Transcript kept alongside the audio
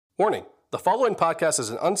Warning. The following podcast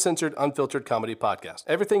is an uncensored, unfiltered comedy podcast.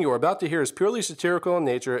 Everything you are about to hear is purely satirical in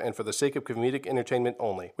nature and for the sake of comedic entertainment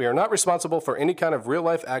only. We are not responsible for any kind of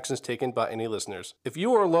real-life actions taken by any listeners. If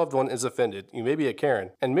you or a loved one is offended, you may be a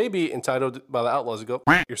Karen, and may be entitled by the Outlaws to go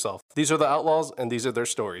yourself. These are the Outlaws, and these are their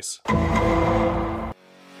stories.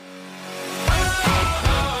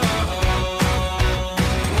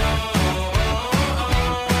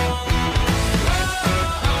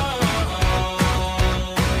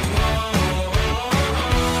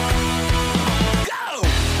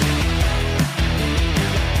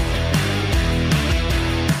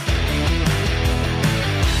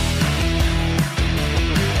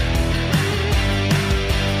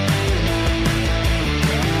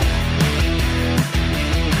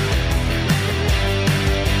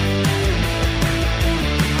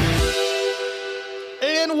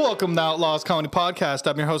 Welcome to Outlaws Comedy Podcast.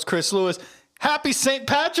 I'm your host, Chris Lewis. Happy St.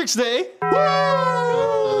 Patrick's Day.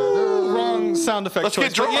 Woo! Wrong sound effect Let's choice.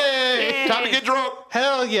 get drunk. Yay! Time to get drunk.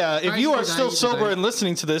 Hell yeah. If you are still sober and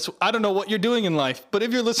listening to this, I don't know what you're doing in life, but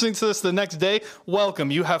if you're listening to this the next day,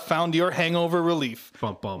 welcome. You have found your hangover relief.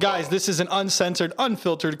 Guys, this is an uncensored,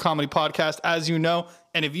 unfiltered comedy podcast, as you know.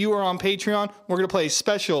 And if you are on Patreon, we're going to play a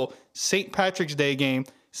special St. Patrick's Day game,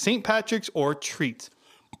 St. Patrick's or Treat.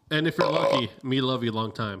 And if you're lucky, me love you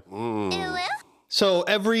long time. So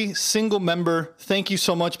every single member, thank you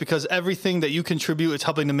so much, because everything that you contribute is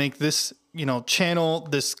helping to make this, channel,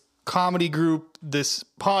 this comedy group, this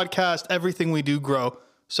podcast, everything we do grow.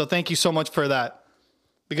 So thank you so much for that,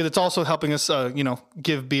 because it's also helping us,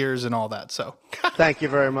 give beers and all that. So Thank you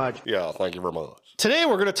very much. Yeah, thank you very much. today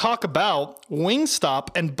we're going to talk about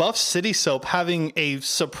Wingstop and Buff City Soap having a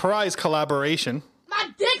surprise collaboration. My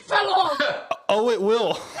dick fell off! Oh, it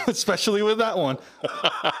will, especially with that one.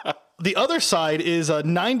 The other side is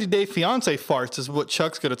 90 Day Fiancé farts is what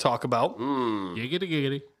Chuck's going to talk about.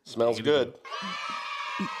 Giggity. Smells good.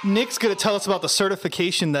 Nick's going to tell us about the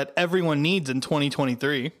certification that everyone needs in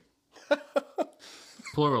 2023.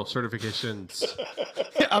 Plural certifications.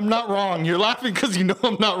 I'm not wrong. You're laughing because you know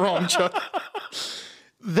I'm not wrong, Chuck.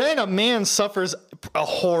 Then a man suffers a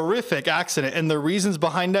horrific accident, and the reasons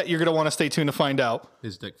behind that, you're going to want to stay tuned to find out.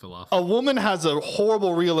 His dick fell off. A woman has a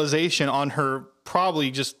horrible realization on her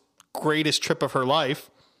probably just greatest trip of her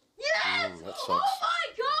life. Yes! That sucks. Oh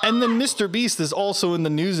my god! And then Mr. Beast is also in the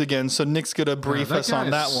news again, so Nick's going to brief us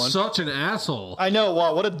on that one. Such an asshole. I know.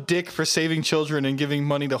 Wow, what a dick for saving children and giving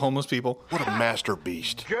money to homeless people. What a master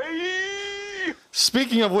beast.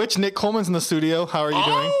 Speaking of which, Nick Coleman's in the studio. How are you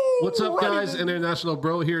doing? What's up, guys? International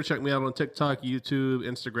Bro here. Check me out on TikTok, YouTube,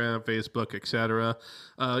 Instagram, Facebook, etc.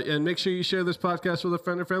 And make sure you share this podcast with a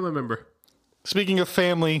friend or family member. Speaking of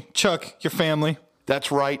family, Chuck, your family.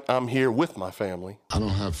 That's right. I'm here with my family. I don't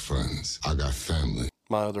have friends. I got family.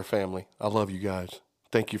 My other family. I love you guys.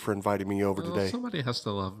 Thank you for inviting me over Well, today. somebody has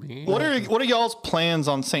to love me. What are y'all's plans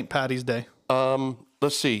on St. Patty's Day?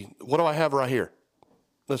 Let's see. What do I have right here?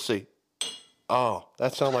 Let's see. Oh,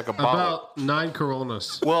 that sounds like a bottle. About 9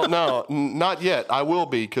 Coronas. Well, no, not yet. I will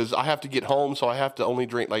be, because I have to get home, so I have to only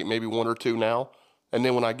drink like maybe 1 or 2 now. And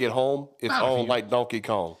then when I get home, it's on like Donkey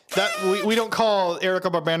Kong. That we don't call Erica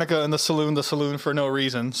Barbanica in the saloon for no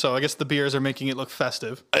reason. So I guess the beers are making it look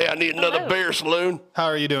festive. Hey, I need another beer, Saloon. How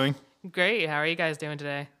are you doing? Great. How are you guys doing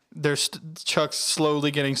today? There's Chuck's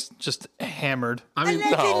slowly getting just hammered. I mean, No,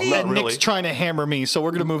 not And really. Nick's trying to hammer me, so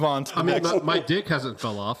we're going to move on to the next. my dick hasn't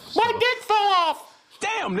fell off. So. My dick fell off!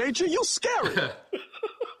 Damn, nature, you scary.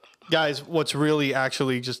 Guys, what's really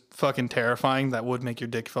actually just fucking terrifying that would make your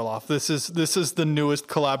dick fall off. This is the newest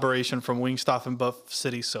collaboration from Wingstop and Buff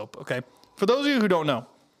City Soap, okay? For those of you who don't know,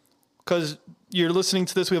 because you're listening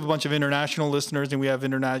to this, we have a bunch of international listeners, and we have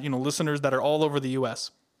listeners that are all over the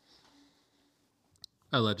U.S.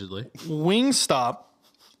 Allegedly. Wingstop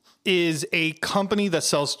is a company that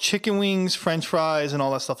sells chicken wings, French fries, and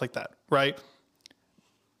all that stuff like that, right?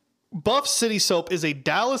 Buff City Soap is a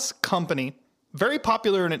Dallas company, very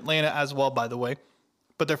popular in Atlanta as well, by the way.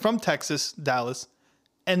 But they're from Texas, Dallas,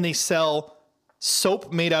 and they sell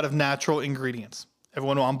soap made out of natural ingredients.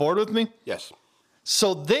 Everyone on board with me? Yes.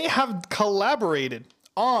 So they have collaborated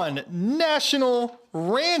on National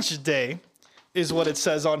Ranch Day, is what it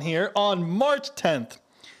says on here, on March 10th,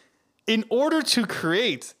 in order to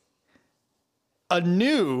create a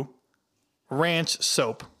new ranch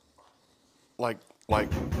soap. Like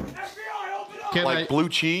Can I, blue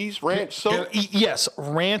cheese ranch soap? Yes,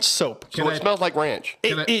 ranch soap. So it smells like ranch.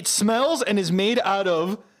 It smells and is made out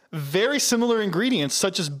of very similar ingredients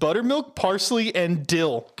such as buttermilk, parsley, and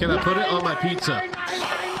dill. can I put it on my pizza?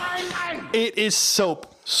 It is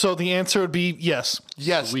soap. So the answer would be yes.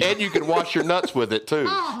 Yes, and you can wash your nuts with it too.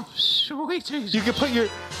 Oh, sweet Jesus. You can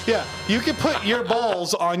put your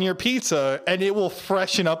balls on your pizza, and it will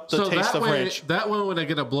freshen up the taste of ranch. That way, when I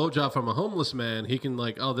get a blowjob from a homeless man, he can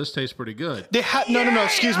like, oh, this tastes pretty good. They no.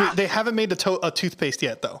 Excuse me. They haven't made a toothpaste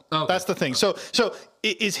yet, though. Okay. That's the thing. So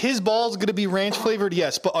is his balls going to be ranch flavored?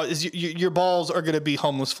 Yes, but your balls are going to be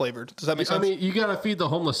homeless flavored. Does that make sense? I mean, you gotta feed the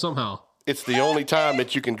homeless somehow. It's the only time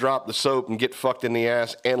that you can drop the soap and get fucked in the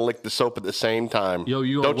ass and lick the soap at the same time. Yo,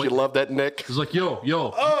 don't you love that, Nick? It's like, yo.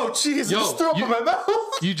 Oh, Jesus. Yo, Throw up in my mouth.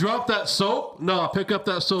 You drop that soap? No, pick up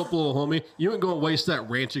that soap, little homie. You ain't gonna waste that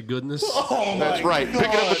ranchy goodness. Oh, That's right. God.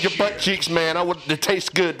 Pick it up with your butt cheeks, man. I want it to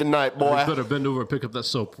taste good tonight, boy. You better bend over and pick up that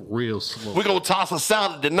soap real slow. We're gonna toss a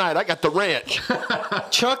salad tonight. I got the ranch.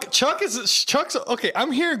 Chuck's okay.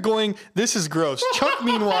 I'm here going, this is gross. Chuck,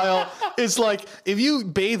 meanwhile, is like, if you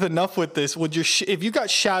bathe enough with this, would your if you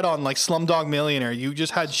got shat on like Slumdog Millionaire, you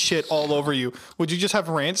just had shit all over you, would you just have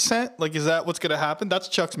ranch scent? Like, is that what's gonna happen? That's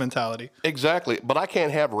Chuck's mentality. Exactly. But I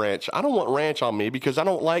can't have ranch. I don't want ranch on me because I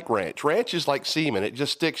don't like ranch. Ranch is like semen. It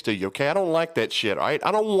just sticks to you, okay? I don't like that shit, all right?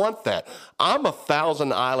 I don't want that. I'm a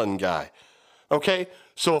Thousand Island guy, okay?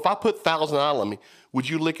 So if I put Thousand Island on me, would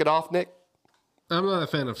you lick it off, Nick? I'm not a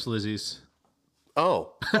fan of slizzies.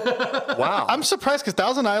 Oh, wow. I'm surprised because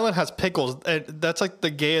Thousand Island has pickles. That's like the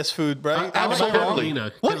gayest food, right? Absolutely.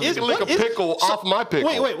 What is You can lick a pickle off my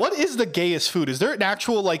pickle. Wait. What is the gayest food? Is there an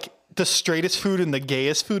actual like the straightest food and the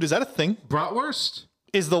gayest food? Is that a thing? Bratwurst?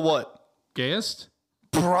 Is the what? Gayest?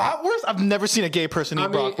 Bratwurst? I've never seen a gay person eat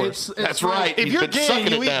bratwurst. It's That's right. If He's you're been gay sucking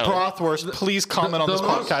and you it eat down. bratwurst, please comment on this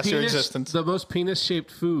most podcast your existence. The most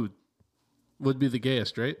penis-shaped food would be the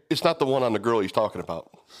gayest, right? It's not the one on the girl he's talking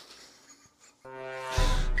about.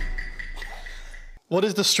 What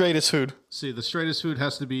is the straightest food? See, the straightest food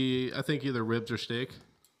has to be, I think, either ribs or steak.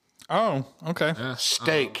 Oh, okay.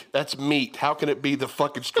 Steak. That's meat. How can it be the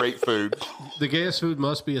fucking straight food? The gayest food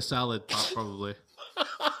must be a salad, probably.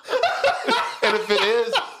 And if it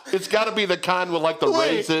is, it's got to be the kind with like the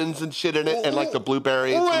raisins and shit in it and like the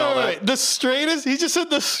blueberries and all that. Wait. The straightest? He just said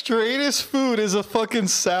the straightest food is a fucking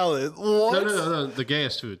salad. What? No. The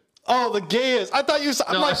gayest food. Oh, the gayest. I thought you said,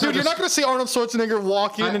 I'm No, like, I said dude, you're not going to see Arnold Schwarzenegger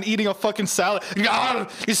walk in and eating a fucking salad.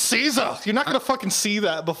 It's Caesar. You're not going to fucking see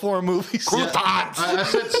that before a movie. Croutons. I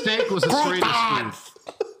said steak was the straightest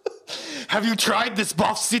food. Have you tried this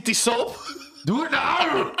Buff City soap? Do it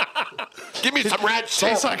now! Give me some ranch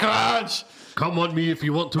Tastes sauce. like ranch. Come on me if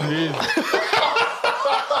you want to live.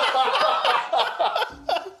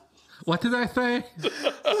 What did I say?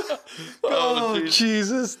 Oh,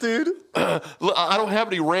 Jesus, dude. Look, I don't have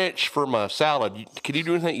any ranch for my salad. Can you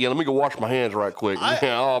do anything? Yeah, let me go wash my hands right quick.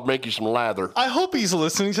 I'll make you some lather. I hope he's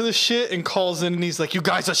listening to this shit and calls in and he's like, you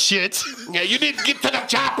guys are shit. Yeah, you need to get to the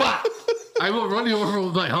chopper. I will run you over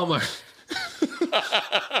with my Hummer.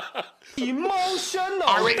 Emotional.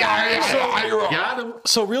 Got him.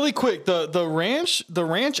 So really quick, the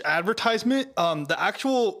ranch advertisement, the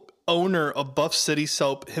actual owner of Buff City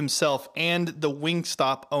Soap himself and the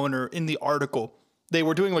Wingstop owner in the article, they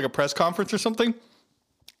were doing like a press conference or something,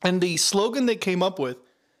 and the slogan they came up with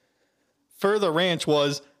for the ranch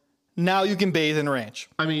was, now you can bathe in ranch.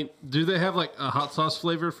 I mean, do they have like a hot sauce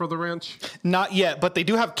flavor for the ranch? Not yet, but they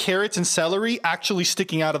do have carrots and celery actually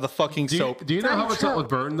sticking out of the fucking soap. Do you know how much that would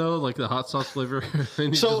burn though? Like the hot sauce flavor?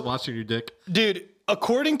 And you just watching your dick. Dude,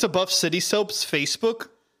 according to Buff City Soap's Facebook,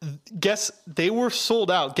 guess they were sold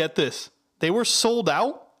out. Get this. They were sold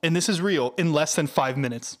out, and this is real, in less than 5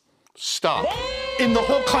 minutes. Stop. In the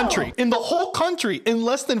whole country. In the whole country. In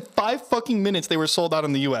less than 5 fucking minutes, they were sold out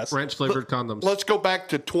in the U.S. Ranch flavored condoms. Let's go back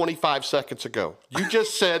to 25 seconds ago. You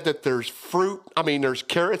just said that there's there's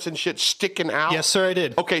carrots and shit sticking out. Yes, sir, I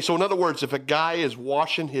did. Okay, so in other words, if a guy is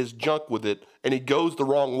washing his junk with it and he goes the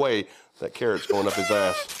wrong way, that carrot's going up his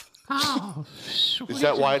ass. Oh, Is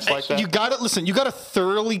that why it's like that? You gotta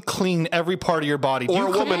thoroughly clean every part of your body. Or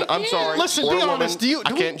a woman, I'm sorry. Listen, or be a honest. woman.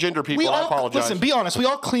 I can't gender people, I apologize. Listen, be honest. We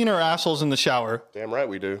all clean our assholes in the shower. Damn right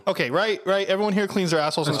we do. Okay, right. Everyone here cleans their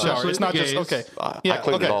assholes in the shower. It's not just, okay. I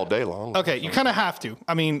clean it all day long. Okay, you kind of have to.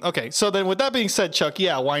 I mean, okay. So then with that being said, Chuck,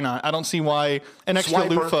 yeah, why not? I don't see why an extra Swiper.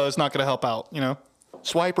 loofah is not going to help out, you know?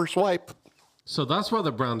 Swiper, swipe. So that's why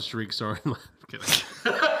the brown streaks are in my... I'm kidding.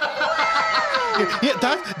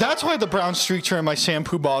 Yeah, that's why the brown streaks are in my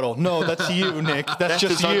shampoo bottle. No, that's you, Nick. That's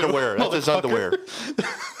just his you. underwear. That's his underwear.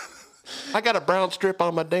 I got a brown strip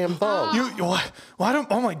on my damn thumb. Why don't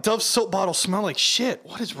all my Dove soap bottles smell like shit?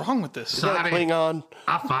 What is wrong with this? Is that a Klingon?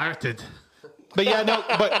 I farted. But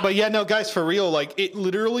yeah, no, guys, for real, like it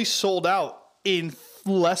literally sold out in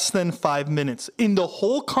less than 5 minutes in the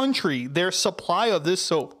whole country. Their supply of this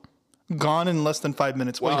soap Gone in less than 5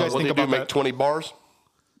 minutes. What do you guys What think they do, about make that? 20 bars?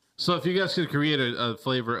 So if you guys could create a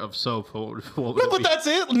flavor of soap, what would No, it but be? that's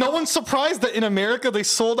it. No one's surprised that in America they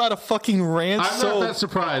sold out of fucking ranch I'm soap. not that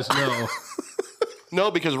surprised. No.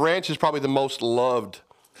 No, because ranch is probably the most loved,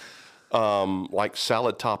 like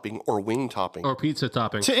salad topping or wing topping. Or pizza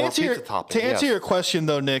topping. To answer pizza topping, yes. your question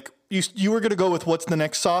though, Nick, you were gonna go with what's the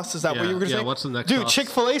next sauce? Is that what you were gonna yeah, say? what's the next Dude, sauce?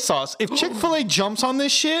 Chick-fil-A sauce. If Chick-fil-A jumps on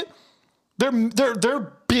this shit,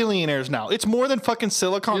 they're billionaires now. It's more than fucking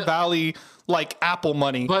Silicon Valley like Apple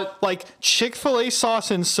money. But- like Chick-fil-A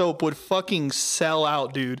sauce and soap would fucking sell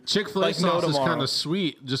out, dude. Chick-fil-A Like, no sauce is tomorrow. kind of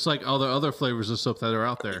sweet, just like all the other flavors of soap that are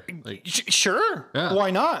out there. Like, Sure. Yeah.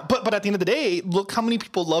 Why not? But at the end of the day, look how many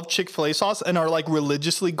people love Chick-fil-A sauce and are like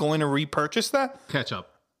religiously going to repurchase that. ketchup.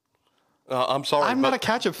 I'm sorry. I'm not a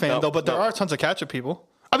ketchup fan though, but there are tons of ketchup people.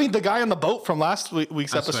 I mean, the guy on the boat from last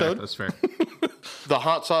week's That's episode. Fair. That's fair. The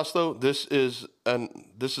hot sauce, though, this is going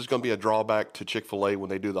to be a drawback to Chick-fil-A when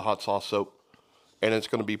they do the hot sauce soap, and it's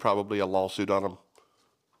going to be probably a lawsuit on them,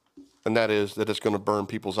 and that is that it's going to burn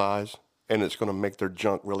people's eyes and it's going to make their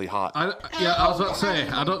junk really hot. I was about to say,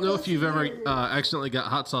 I don't know if you've ever accidentally got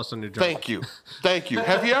hot sauce on your junk. Thank you.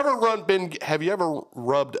 Have you ever rubbed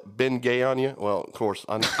Ben Gay on you? Well, of course,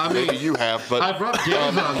 maybe you have, but I've rubbed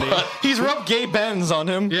gays on me. He's rubbed gay Ben's on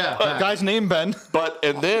him. Yeah, That guy's name Ben.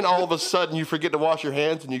 and then all of a sudden you forget to wash your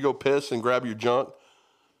hands and you go piss and grab your junk.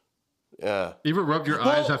 Yeah. You ever rubbed your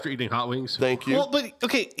eyes after eating hot wings? Thank you. Well, but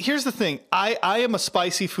okay, here's the thing. I am a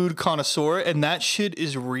spicy food connoisseur, and that shit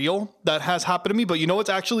is real. That has happened to me. But you know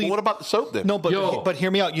what's actually What about the soap then? no, Yo. but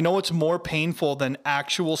hear me out. You know what's more painful than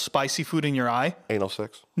actual spicy food in your eye? Anal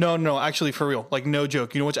sex. No, actually for real. Like no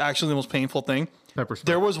joke. You know what's actually the most painful thing? Pepper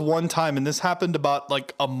spray. There was one time, and this happened about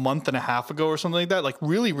like a month and a half ago or something like that, like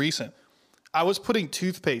really recent. I was putting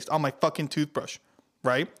toothpaste on my fucking toothbrush,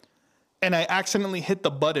 right? And I accidentally hit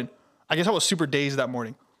the button. I guess I was super dazed that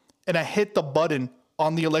morning. And I hit the button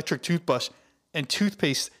on the electric toothbrush and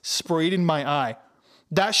toothpaste sprayed in my eye.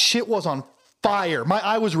 That shit was on fire. My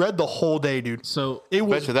eye was red the whole day, dude. So it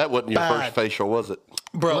was Bet you that wasn't your bad. first facial, was it?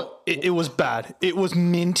 Bro, it was bad. It was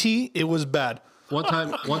minty. It was bad. one time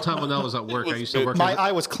when I was at work, I used to work. My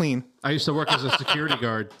eye was clean. I used to work as a security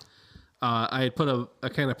guard. I had put a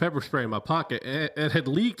can of pepper spray in my pocket, and it had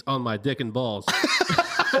leaked on my dick and balls.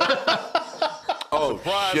 Oh,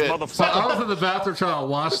 shit. So I was in the bathroom trying to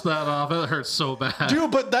wash that off. It hurt so bad.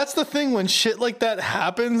 Dude, but that's the thing when shit like that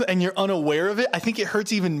happens and you're unaware of it, I think it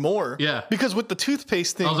hurts even more. Yeah. Because with the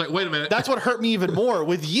toothpaste thing, I was like, wait a minute. That's what hurt me even more.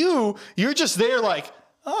 With you, you're just there like,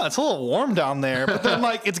 oh, it's a little warm down there. But then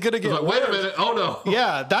like it's gonna get Like, wait a worse. minute. Oh no.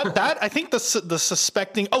 Yeah, that I think the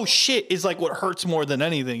suspecting, oh shit, is like what hurts more than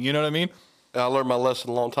anything. You know what I mean? I learned my lesson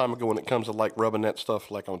a long time ago when it comes to like rubbing that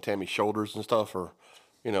stuff like on Tammy's shoulders and stuff, or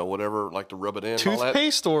whatever, like to rub it in. and all that.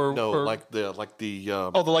 Toothpaste or like the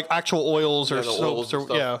oh, the like actual oils or the soaps oils and or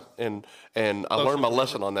stuff. And I learned my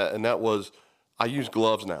lesson on that, and that was I use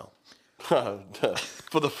gloves now.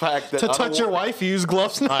 For the fact that to I don't touch your want- wife, you use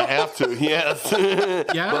gloves now. I have to, yes.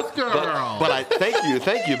 Yes, girl. But I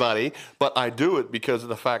thank you, buddy. But I do it because of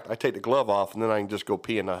the fact I take the glove off and then I can just go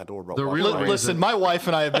pee and not have to worry about The washing real my hands. Listen, my wife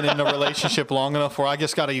and I have been in a relationship long enough where I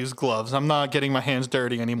just got to use gloves. I'm not getting my hands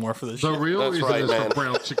dirty anymore for this The shit. real That's reason right, is man. for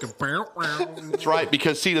brown chicken. That's right.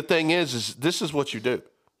 Because see, the thing is this is what you do.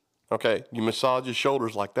 Okay, you massage your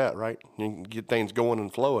shoulders like that, right? You can get things going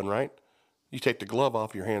and flowing, right? You take the glove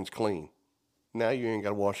off, your hands clean. Now you ain't got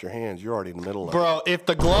to wash your hands. You're already in the middle of it. Bro, if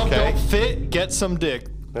the glove Okay. don't fit, get some dick.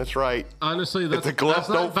 That's right. Honestly, that's, the gloves that's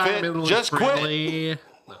not don't fit, environmentally just quit. friendly.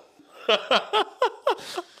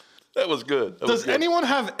 That was good. That was Does good. anyone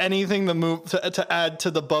have anything to add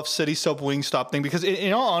to the Buff City Soap Wingstop thing? Because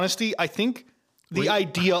in all honesty, I think the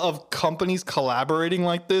idea of companies collaborating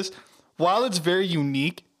like this, while it's very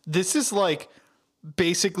unique, this is like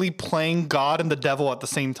basically playing God and the devil at the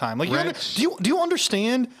same time. Like, Ranch. do you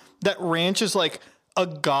understand that ranch is like a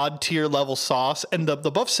god tier level sauce? And the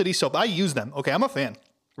Buff City Soap, I use them. Okay, I'm a fan.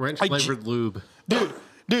 Ranch I flavored lube.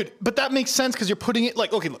 Dude, but that makes sense because you're putting it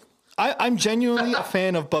like, okay, look, I'm genuinely a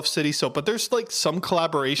fan of Buff City Soap, but there's like some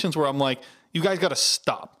collaborations where I'm like, you guys got to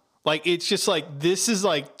stop. Like, it's just like, this is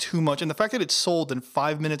like too much. And the fact that it's sold in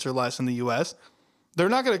 5 minutes or less in the US, they're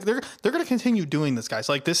going to continue doing this, guys.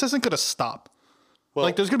 Like, this isn't going to stop. Well,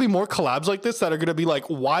 Like, there's going to be more collabs like this that are going to be like,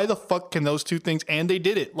 why the fuck can those two things? And they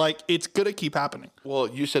did it. Like, it's going to keep happening. well,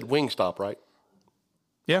 you said Wingstop, right?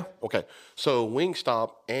 Yeah. Okay. So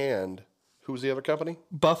Wingstop and who's the other company?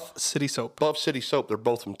 Buff City Soap. Buff City Soap. They're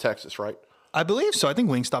both from Texas, right? I believe so. I think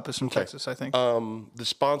Wingstop is from Texas, I think. The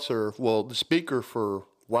sponsor, well, the speaker for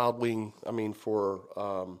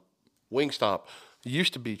Wingstop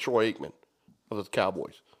used to be Troy Aikman of the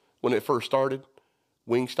Cowboys. when it first started,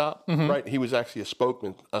 Wingstop, right? He was actually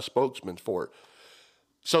a spokesman for it.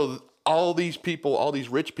 So all these people, all these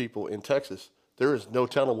rich people in Texas, there is no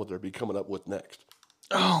telling what they'll be coming up with next.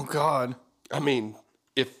 Oh God. I mean,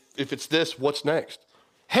 if it's this, what's next?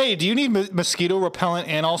 Hey, do you need mosquito repellent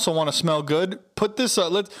and also want to smell good? Put this.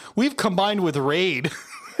 We've combined with Raid.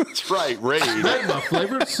 That's right, Raid. Magma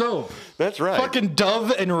flavored soap. That's right. Fucking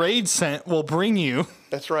Dove and Raid scent will bring you.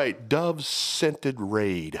 That's right. Dove scented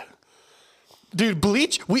Raid. Dude,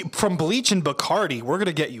 from Bleach and Bacardi, we're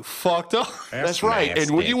gonna get you fucked up. That's right.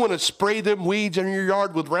 And when you want to spray them weeds in your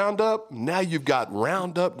yard with Roundup, now you've got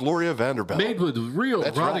Roundup Gloria Vanderbilt. Made with real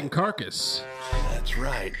That's rotting right. carcass. That's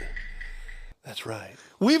right. That's right.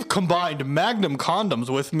 We've combined Magnum condoms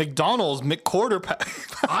with McDonald's McQuarter pack.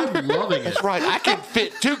 I'm loving it. That's right. I can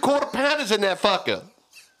fit 2 quarter-pounders in that fucker.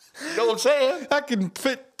 You know what I'm saying?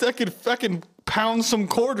 I can pound some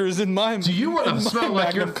quarters in my. Do you want to smell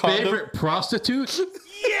like your Magnum condom. favorite prostitute?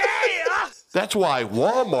 That's why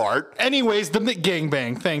Walmart Anyways, the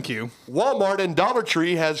McGangbang. Thank you. and Dollar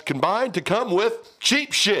Tree has combined to come with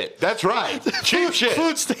cheap shit. That's right. Cheap shit.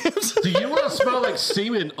 Food stamps. Do you want to smell like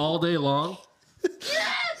semen all day long?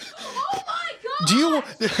 Yes! Oh my god! Do you,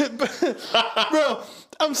 bro?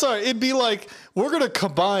 I'm sorry. It'd be like we're gonna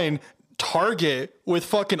combine Target with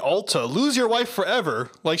fucking Ulta. Lose your wife forever.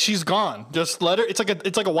 Like she's gone. Just let her. It's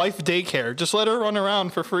like a wife daycare. Just let her run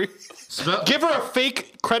around for free. Give her a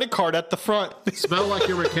fake credit card at the front. Smell like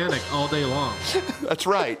your mechanic all day long. That's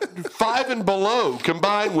right. 5 and Below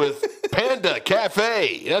combined with Panda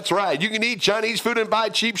Cafe. That's right. You can eat Chinese food and buy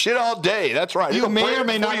cheap shit all day. That's right. You It'll may break or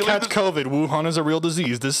may before not you catch leave COVID. Wuhan is a real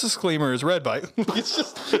disease. This disclaimer is read by. It's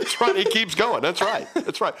just That's right. It keeps going. That's right.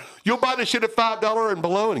 That's right. You'll buy the shit at $5 and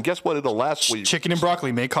below, and guess what? It'll last week. chicken and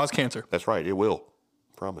broccoli may cause cancer. That's right. It will.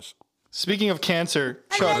 Promise. Speaking of cancer,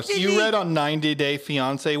 Chuck, you read on 90 Day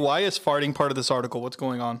Fiance. Why is farting part of this article? What's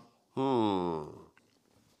going on?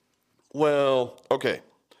 Well, okay.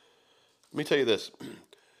 Let me tell you this.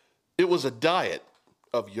 It was a diet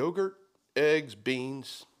of yogurt, eggs,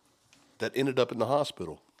 beans that ended up in the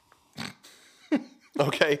hospital.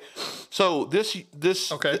 Okay. So this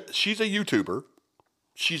Okay. she's a YouTuber.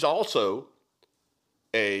 She's also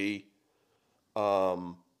a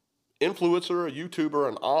influencer, a YouTuber,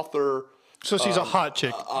 an author. So she's a hot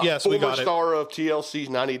chick. Yes, we got Former it. star of TLC's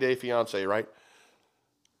 90 Day Fiance, right?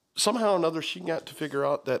 Somehow or another, she got to figure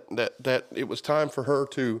out that it was time for her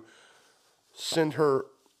to send her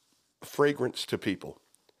fragrance to people.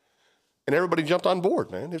 And everybody jumped on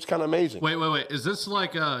board, man. It's kind of amazing. Wait. Is this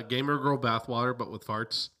like a gamer girl bathwater, but with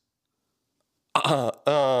farts?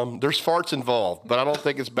 There's farts involved, but I don't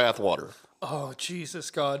think it's bathwater. Oh, Jesus,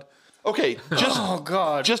 God. Okay,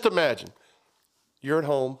 God. just imagine. You're at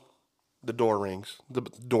home, the door rings, the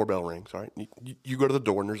doorbell rings, all right? You go to the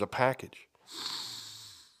door and there's a package.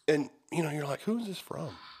 And, you're like, who's this from?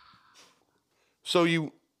 So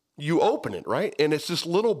you open it, right? And it's this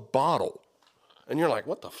little bottle. And you're like,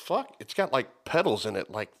 what the fuck? It's got like petals in it,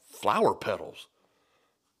 like flower petals.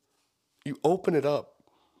 You open it up,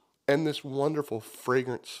 and this wonderful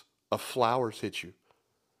fragrance of flowers hits you.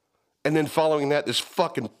 And then following that, this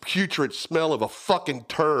fucking putrid smell of a fucking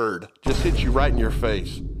turd just hits you right in your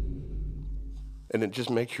face. And it just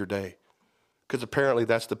makes your day. Because apparently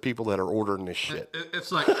that's the people that are ordering this shit.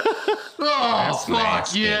 It's like, oh, fuck,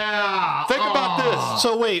 yeah. Think about this.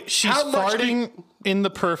 So wait, she's How much farting in the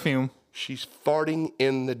perfume. She's farting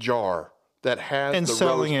in the jar that has And the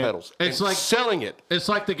selling rose it. petals. It's And like- selling it. It's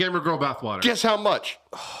like the gamer girl bathwater. Guess how much?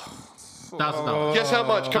 $1,000. Guess how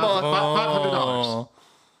much? Come on. $500.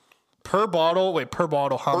 Per bottle? Wait, per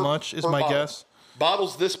bottle, how much is per my bottle. guess?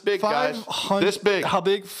 Bottles this big, guys. 500. This big. How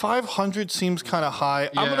big? 500 seems kind of high.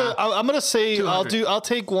 Yeah. I'm gonna say 200. I'll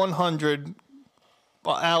take 100.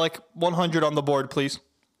 Alec, 100 on the board, please.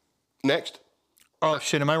 Next. Oh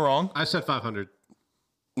shit, am I wrong? I said 500.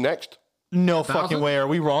 Next. No fucking way. Are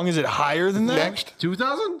we wrong? Is it higher than that? Next.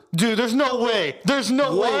 2,000? Dude, there's no way. There's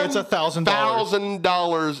no way it's $1,000.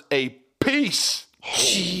 $1,000 a piece.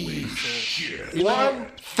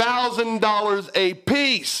 $1,000 a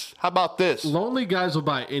piece. How about this? Lonely guys will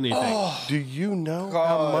buy anything. Do you know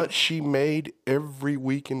how much she made every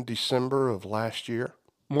week in December of last year?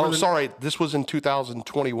 Sorry, this was in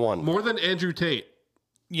 2021. More than Andrew Tate.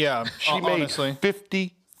 Yeah, She made honestly.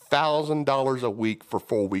 $50,000 a week for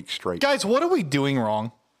 4 weeks straight. Guys, what are we doing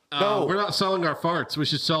wrong? No. We're not selling our farts. We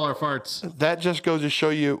should sell our farts. That just goes to show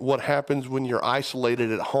you what happens when you're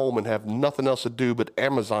isolated at home and have nothing else to do but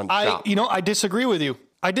Amazon shop. I disagree with you.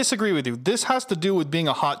 This has to do with being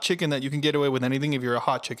a hot chick and that you can get away with anything if you're a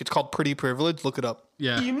hot chick. It's called pretty privilege. Look it up.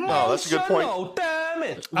 Yeah. Oh, that's a good point.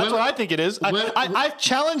 women. That's what I think it is. I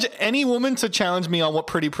challenge any woman to challenge me on what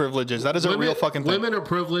pretty privilege is. That is a real fucking thing. Women are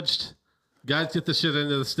privileged. Guys get the shit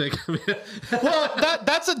into the stick. Well,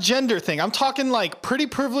 that's a gender thing. I'm talking like pretty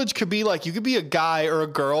privilege could be like you could be a guy or a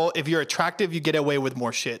girl. If you're attractive, you get away with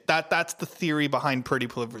more shit. That's the theory behind pretty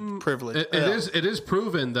privilege. It is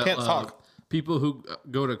proven that Can't talk. people who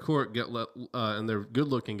go to court and they're good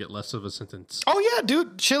looking get less of a sentence. Oh yeah,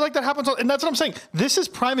 dude, shit like that happens, and that's what I'm saying. This is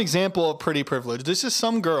prime example of pretty privilege. This is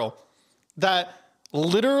some girl that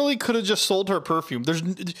literally could have just sold her perfume.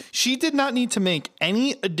 She did not need to make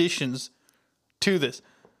any additions to this,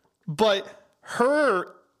 but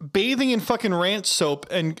her bathing in fucking ranch soap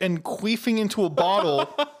and queefing into a bottle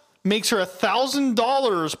makes her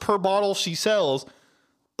 $1,000 per bottle she sells.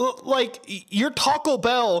 Like your Taco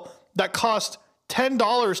Bell that cost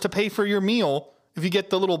 $10 to pay for your meal, if you get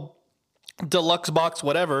the little deluxe box,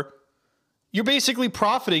 whatever, you're basically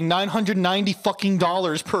profiting $990 fucking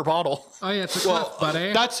per bottle. Oh yeah, it's a cliff,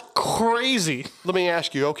 buddy. That's crazy. Let me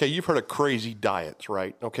ask you, okay, you've heard of crazy diets,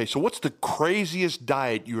 right? Okay, so what's the craziest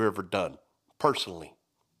diet you've ever done, personally?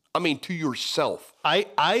 I mean, to yourself.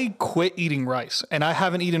 I quit eating rice, and I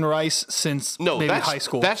haven't eaten rice since maybe high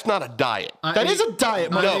school. That's not a diet. That is a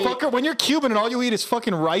diet, motherfucker. When you're Cuban and all you eat is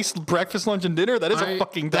fucking rice, breakfast, lunch, and dinner, that is a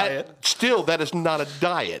fucking diet. That is not a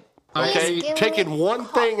diet. Okay, taking one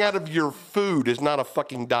thing out of your food is not a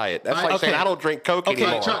fucking diet. That's like saying I don't drink Coke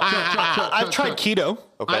anymore. I've tried keto.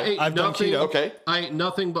 Okay, I've done keto. Okay, I ate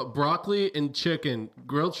nothing but broccoli and chicken,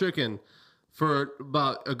 grilled chicken, for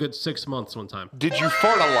about a good 6 months one time. Did you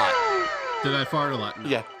fart a lot? Did I fart a lot? No.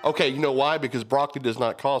 Yeah. Okay, you know why? Because broccoli does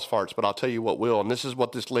not cause farts, but I'll tell you what will. And this is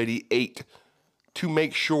what this lady ate to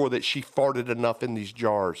make sure that she farted enough in these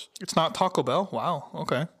jars. It's not Taco Bell. Wow.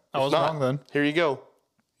 Okay. I was wrong then. Here you go.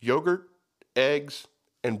 Yogurt, eggs,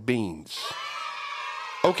 and beans.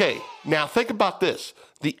 Okay, now think about this.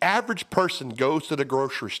 The average person goes to the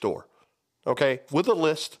grocery store, okay, with a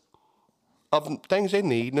list of things they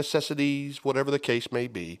need, necessities, whatever the case may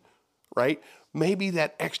be, right? Maybe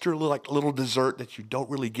that extra little dessert that you don't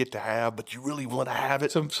really get to have, but you really want to have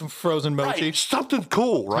it. Some frozen mochi. Right, something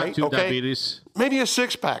cool, right? Type 2 diabetes. Maybe a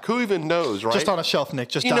 6-pack. Who even knows, right? Just on a shelf, Nick.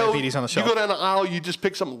 Just diabetes on the shelf. You go down the aisle, you just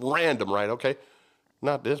pick something random, right? Okay.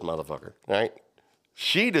 Not this motherfucker, right?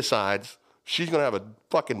 She decides she's going to have a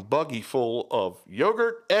fucking buggy full of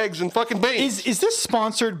yogurt, eggs, and fucking beans. Is this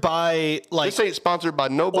sponsored by, like... This ain't sponsored by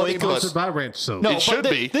nobody, Sponsored by ranch soap. No, it should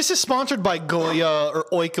be. This is sponsored by Goya or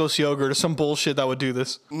Oikos yogurt or some bullshit that would do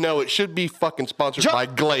this. No, it should be fucking sponsored by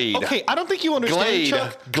Glade. Okay, I don't think you understand, Glade.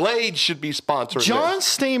 Chuck. Glade should be sponsored. John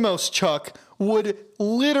Stamos, Chuck, would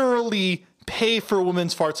literally pay for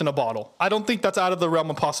women's farts in a bottle. I don't think that's out of the realm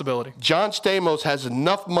of possibility. John Stamos has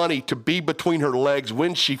enough money to be between her legs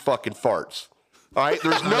when she fucking farts. All right?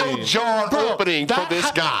 There's no jar opening for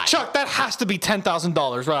this guy. Chuck, that has to be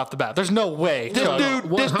 $10,000 right off the bat. There's no way.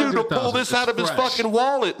 This dude will pull this out of his fucking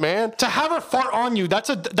wallet, man. To have her fart on you, that's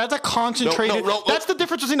a concentrated. No. That's the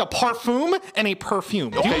difference between a parfum and a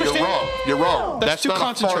perfume. Okay, you're wrong. You're wrong. That's too not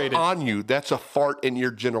concentrated. A fart on you. That's a fart in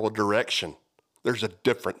your general direction. There's a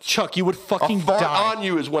difference. Chuck, you would fucking a fart die. on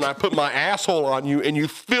you is when I put my asshole on you and you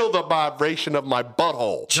feel the vibration of my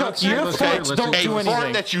butthole. Chuck, your farts don't do A fart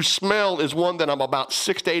anything. that you smell is one that I'm about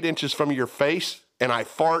 6 to 8 inches from your face, and I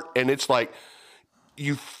fart, and it's like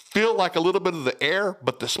you feel like a little bit of the air,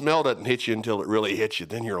 but the smell doesn't hit you until it really hits you.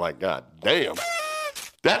 Then you're like, God damn.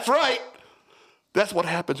 That's right. That's what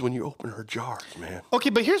happens when you open her jars, man. Okay,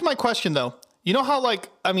 but here's my question, though. You know how,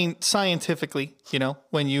 scientifically,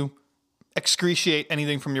 when you excretiate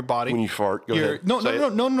anything from your body. When you fart, go ahead.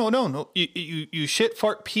 No. You shit,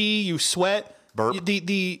 fart, pee, you sweat. Burp.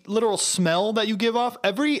 The literal smell that you give off,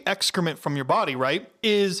 every excrement from your body, right,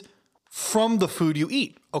 is from the food you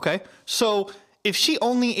eat, okay? So if she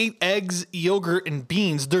only ate eggs, yogurt, and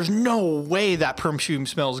beans, there's no way that perfume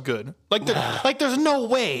smells good. There's no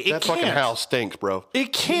way. It That can't. fucking house stinks, bro.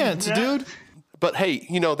 It can't, dude. But hey,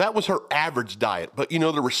 that was her average diet. But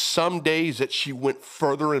there were some days that she went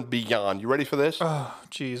further and beyond. You ready for this? Oh,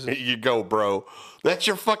 Jesus. Here you go, bro. That's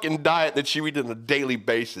your fucking diet that you eat on a daily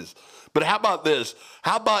basis. But how about this?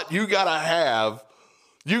 How about you gotta have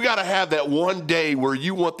that one day where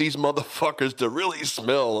you want these motherfuckers to really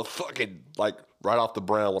smell of fucking right off the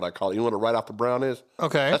brown, what I call it. You know what a right off the brown is?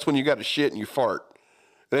 Okay. That's when you got to shit and you fart.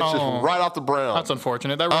 And it's just right off the brown. That's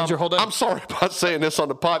unfortunate. That ruins your whole day. I'm sorry about saying this on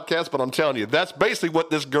the podcast, but I'm telling you, that's basically what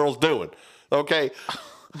this girl's doing. Okay?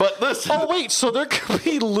 But listen. Oh, wait. So there could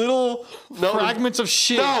be little fragments of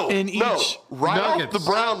shit in each. No. Right nuggets. off the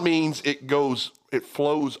brown means it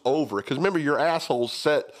flows over. Because remember, your asshole's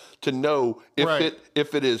set to know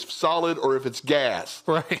if it is solid or if it's gas.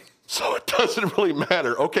 Right. So it doesn't really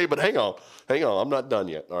matter. Okay, but hang on. I'm not done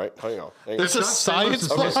yet. All right, hang on. There's a science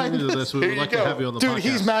behind this. We would like to have you on the Dude, podcast.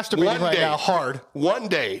 he's masturbating right now hard. One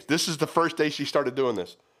day, this is the first day she started doing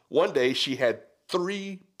this. One day, she had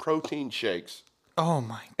 3 protein shakes. Oh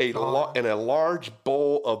my God. And a large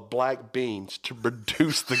bowl of black beans to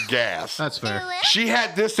reduce the gas. That's fair. She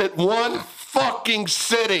had this at one fucking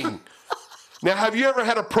sitting. Now, have you ever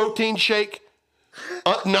had a protein shake?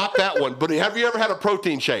 Not that one, but have you ever had a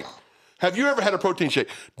protein shake? Have you ever had a protein shake?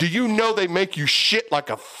 Do you know they make you shit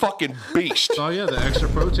like a fucking beast? Oh, yeah, the extra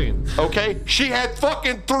protein. Okay? She had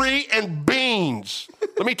fucking 3 and beans.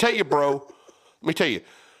 Let me tell you, bro.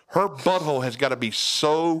 Her butthole has got to be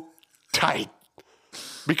so tight.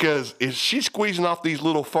 Because if she's squeezing off these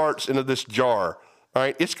little farts into this jar, all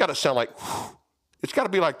right, it's got to sound like, it's got to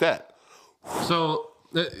be like that. So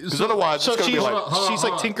otherwise, it's going to be like, she's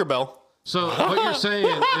like Tinkerbell. So what you're saying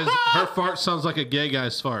is her fart sounds like a gay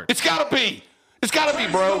guy's fart. it's got to be. It's got to be,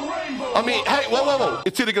 bro. I mean, hey, whoa.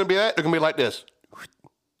 It's either going to be that or going to be like this.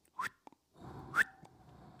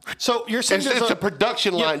 So you're saying It's a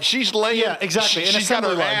production line. She's laying. Yeah, exactly. She's got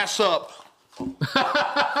her ass up.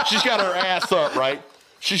 She's got her ass up, right?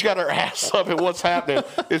 She's got her ass up, and what's happening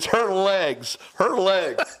is her legs.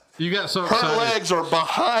 You got so excited. Her legs are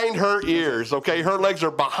behind her ears, okay? Her legs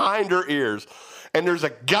are behind her ears. And there's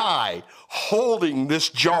a guy holding this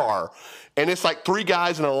jar. And it's like 3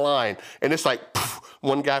 guys in a line. And it's like, poof,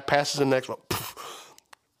 one guy passes the next one. Poof,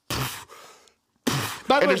 poof, poof.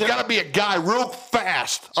 And there's got to be a guy real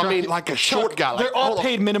fast. I mean, like a short guy. They're all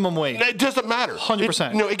paid minimum wage. It doesn't matter.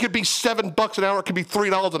 100%. It could be $7 an hour. It could be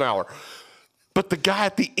 $3 an hour. But the guy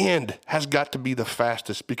at the end has got to be the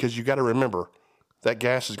fastest because you got to remember that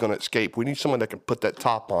gas is going to escape. We need someone that can put that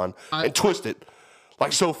top on and twist it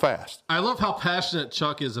like so fast. I love how passionate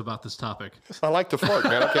Chuck is about this topic. I like to fart,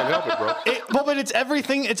 man. I can't help it, bro. But it's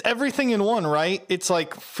everything. It's everything in one, right? It's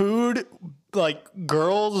like food, like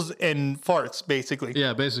girls and farts, basically.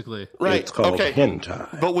 Yeah, basically. Right. It's called okay.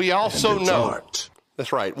 hentai. But we also and it's know. art.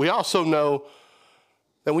 That's right. We also know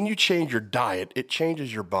that when you change your diet, it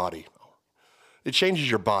changes your body. It changes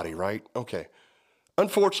your body, right? Okay.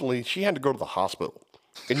 Unfortunately, she had to go to the hospital.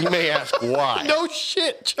 And you may ask why. No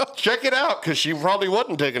shit, Chuck. Check it out, because she probably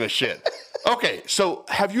wasn't taking a shit. Okay, so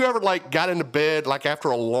have you ever got into bed after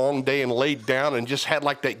a long day and laid down and just had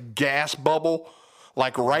that gas bubble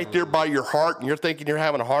right there by your heart and you're thinking you're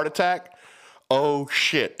having a heart attack? Oh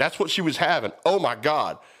shit, that's what she was having. Oh my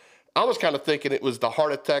God. I was kind of thinking it was the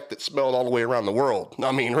heart attack that smelled all the way around the world.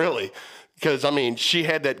 I mean, really. Because, she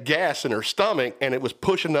had that gas in her stomach and it was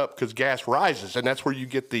pushing up because gas rises. And that's where you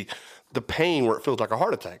get the pain where it feels like a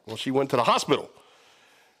heart attack. Well, she went to the hospital.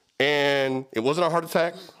 And it wasn't a heart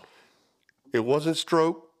attack. It wasn't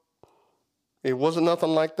stroke. It wasn't nothing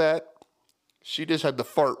like that. She just had to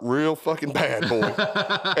fart real fucking bad, boy.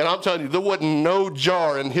 And I'm telling you, there wasn't no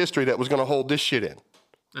jar in history that was going to hold this shit in.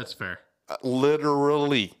 That's fair.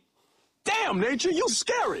 Literally. Damn, nature, you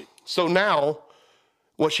scary. So now,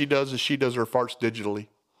 what she does is she does her farts digitally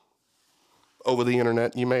over the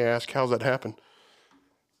internet. You may ask, how's that happen?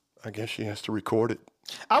 I guess she has to record it.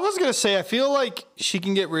 I was gonna say, I feel like she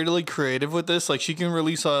can get really creative with this. Like she can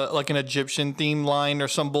release an Egyptian theme line or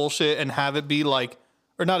some bullshit and have it be or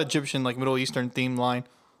not Egyptian, Middle Eastern theme line,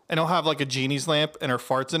 and it'll have a genie's lamp and her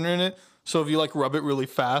farts in it. So if you rub it really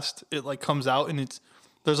fast, it comes out and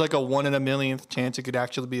there's a 1 in a millionth chance it could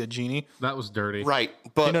actually be a genie. That was dirty. Right,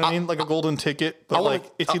 but You know what I mean? Like a golden ticket,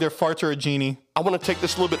 but it's either farts or a genie. I want to take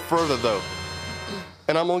this a little bit further though,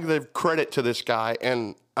 and I'm going to give credit to this guy,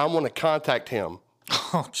 and I want to contact him.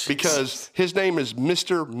 Oh, Jesus. Because his name is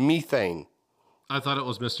Mr. Methane. I thought it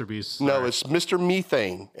was Mr. Beast. No, it's Mr.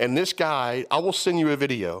 Methane. And this guy, I will send you a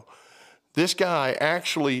video. This guy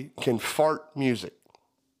actually can fart music.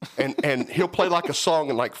 And he'll play a song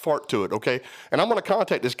and fart to it, okay? And I'm going to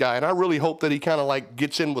contact this guy, and I really hope that he kind of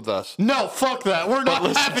gets in with us. No, fuck that. We're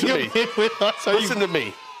not having him in with us. Listen to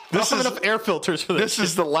me. This is enough air filters for this. This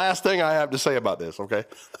is the last thing I have to say about this, okay?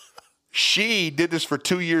 She did this for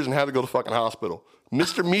 2 years and had to go to fucking hospital.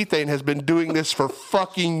 Mr. Methane has been doing this for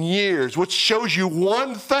fucking years, which shows you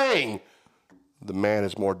one thing. The man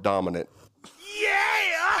is more dominant.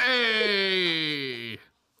 Hey!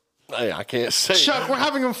 Hey, I can't say. Chuck, we're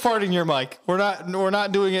having him fart in your mic. We're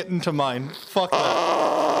not doing it into mine. Fuck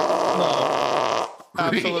that. No.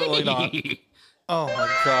 Absolutely not. Oh my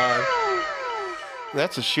God.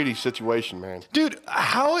 That's a shitty situation, man. Dude,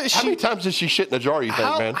 how is she? How many times did she shit in a jar, you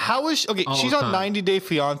think, man? How is she? Okay, All she's the on time. 90 Day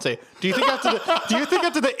Fiance. Do you think after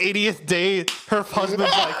the 80th day, her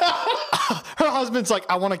husband's like,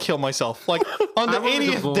 I want to kill myself. On the I want a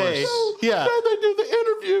 80th day. divorce. Yeah. And they do the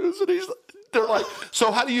interviews, and he's like, They're like,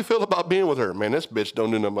 so how do you feel about being with her? Man, this bitch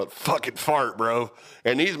don't do no fucking fart, bro.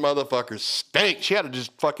 And these motherfuckers stink. She had to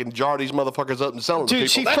just fucking jar these motherfuckers up and sell them to people.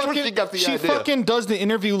 She That's fucking, where she got the she idea. fucking does the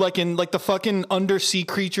interview like in like the fucking undersea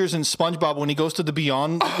creatures in SpongeBob when he goes to the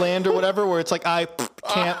Beyond Land or whatever, where it's like, I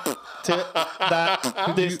can't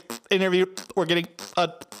this interview, we're getting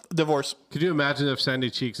a divorce. Could you imagine if Sandy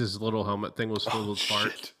Cheeks' little helmet thing was filled with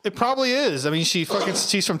fart? It probably is. I mean, she's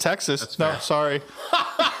from Texas. No, sorry.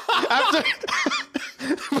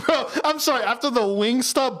 Bro, I'm sorry. After the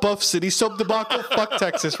Wingstop Buff City soap debacle, fuck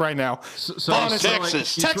Texas right now. So Honestly,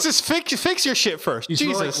 Texas. Texas, fix your shit first. You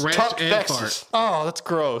smell Jesus. like ranch Talk and Texas. fart. Oh, that's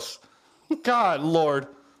gross. God, Lord.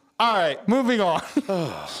 All right, moving on.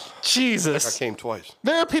 I Jesus. came twice.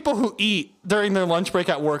 There are people who eat during their lunch break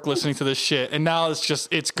at work listening to this shit, and now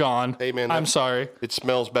it's gone. Hey, man, I'm sorry. It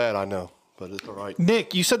smells bad, I know, but it's all right.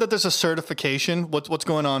 Nick, you said that there's a certification. What's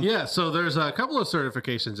going on? Yeah, so there's a couple of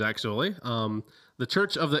certifications actually. The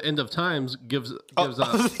Church of the End of Times gives The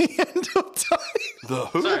end of time. The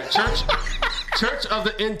who? Church of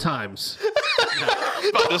the End Times.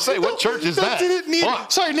 About to say, what church is that? Didn't need,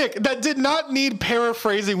 What? sorry, Nick. That did not need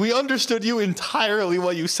paraphrasing. We understood you entirely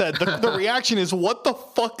what you said. The reaction is, what the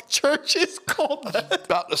fuck church is called that?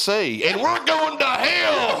 About to say, and we're going to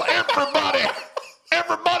hell,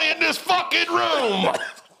 everybody in this fucking room.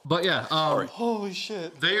 But yeah, Holy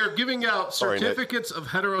shit. they are giving out Sorry, Nick. certificates of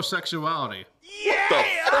heterosexuality.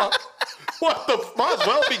 What the fuck? Might as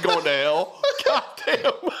well be going to hell. God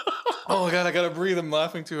damn. Oh god, I gotta breathe. I'm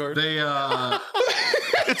laughing too hard. They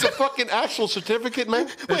It's a fucking actual certificate, man.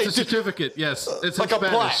 it's a certificate, yes. It's Like in a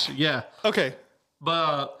Spanish. plaque. Yeah. Okay.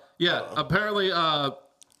 But yeah, apparently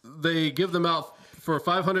they give them out for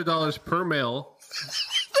 $500 per mail.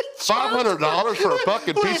 $500 for a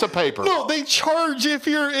fucking piece of paper. No, they charge if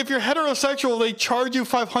you're heterosexual. They charge you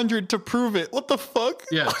 $500 to prove it. What the fuck?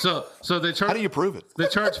 Yeah, so they charge. How do you prove it? They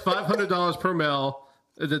charge $500 per mail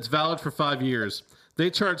that's valid for 5 years. They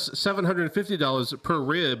charge $750 per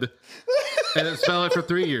rib, and it's valid for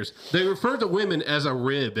 3 years. They refer to women as a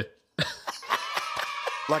rib.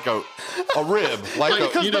 Like a rib. Like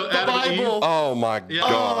Because you know, the Adam and Eve? Bible. oh my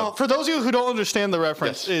God. For those of you who don't understand the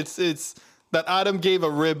reference, Yes. it's that Adam gave a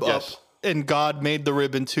rib Yes. up, and God made the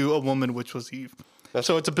rib into a woman, which was Eve.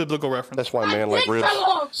 So it's a biblical reference. That's why man like ribs.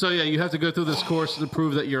 So yeah, you have to go through this course to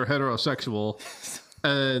prove that you're heterosexual,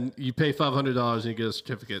 and you pay $500 and you get a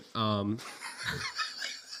certificate.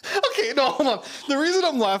 Okay, no, hold on. The reason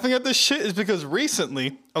I'm laughing at this shit is because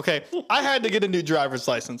recently, okay, I had to get a new driver's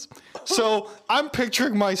license. So I'm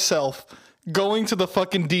picturing myself going to the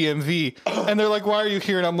fucking DMV, and they're like, why are you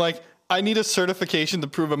here? And I'm like, I need a certification to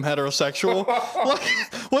prove I'm heterosexual. Like,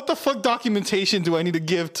 what the fuck documentation do I need to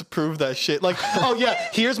give to prove that shit? Like, oh yeah,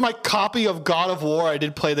 here's my copy of God of War. I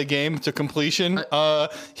did play the game to completion.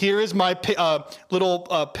 Here is my little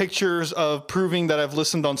pictures of proving that I've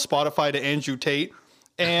listened on Spotify to Andrew Tate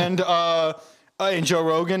and Joe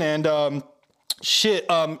Rogan and shit.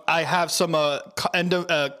 I have some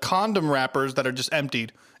condom wrappers that are just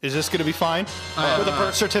emptied. Is this going to be fine with a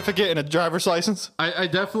birth certificate and a driver's license? I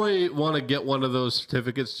definitely want to get one of those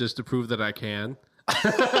certificates just to prove that I can.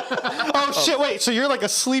 Oh shit! Wait, so you're like a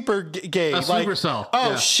sleeper gay? A sleeper cell,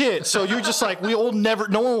 Oh yeah. shit! So you're just like no one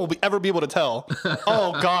will ever be able to tell.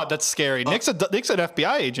 Oh god, that's scary. Nick's an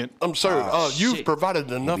FBI agent. I'm sorry. You've shit. provided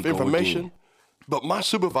enough We going information, again. but my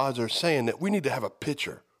supervisor is saying that we need to have a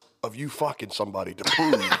picture of you fucking somebody to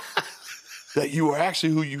prove that you are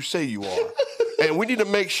actually who you say you are. And we need to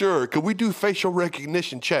make sure, because we do facial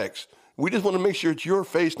recognition checks. We just want to make sure it's your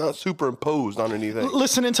face, not superimposed on anything.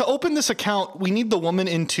 Listen, and to open this account, we need the woman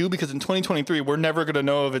in too, because in 2023, we're never going to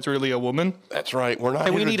know if it's really a woman. That's right. We're not And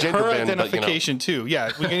here we to need gender her bend, but, identification too.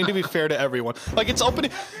 Yeah, we need to be fair to everyone. Like it's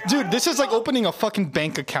opening, dude. This is like opening a fucking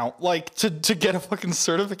bank account, like to get a fucking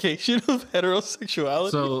certification of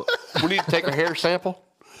heterosexuality. So we need to take a hair sample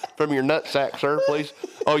from your nut sack, sir, please.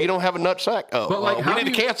 Oh, you don't have a nut sack? Oh, But, like, we how need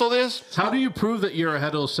do to you- cancel this? how do you prove that you're a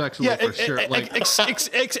heterosexual yeah, for sure? Like,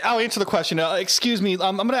 I'll answer the question. Excuse me.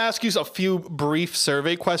 I'm going to ask you a few brief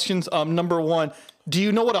survey questions. Number one, do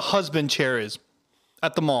you know what a husband chair is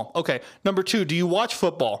at the mall? Okay. Number two, do you watch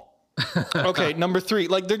football? Okay. Number three,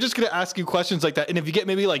 like they're just going to ask you questions like that, and if you get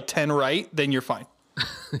maybe like 10 right, then you're fine.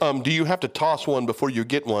 Do you have to toss one before you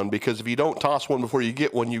get one? Because if you don't toss one before you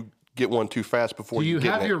get one, you get one too fast before do you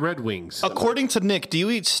get have it. your Red Wings? According to Nick, do you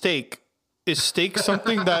eat steak? Is steak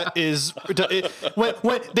something that is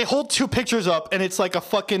when they hold two pictures up and it's like a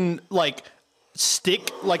fucking like stick,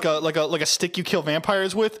 like a stick you kill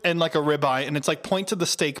vampires with, and like a ribeye, and it's like point to the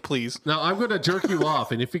steak, please. Now I'm going to jerk you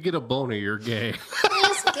off, and if you get a boner, you're gay.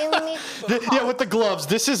 Yeah, with the gloves.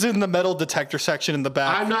 This is in the metal detector section in the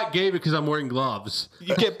back. I'm not gay because I'm wearing gloves.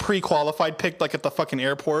 You get pre-qualified picked like at the fucking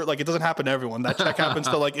airport. Like it doesn't happen to everyone. That check happens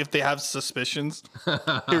to like if they have suspicions.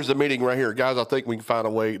 Here's the meeting right here. Guys, I think we can find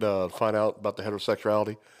a way to find out about the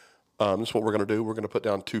heterosexuality. This is what we're going to do. We're going to put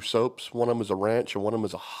down 2 soaps. One of them is a ranch and one of them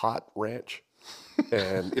is a hot ranch.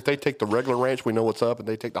 And if they take the regular ranch, we know what's up. And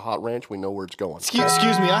they take the hot ranch, we know where it's going.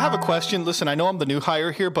 Excuse me, I have a question. Listen, I know I'm the new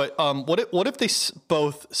hire here, but what if they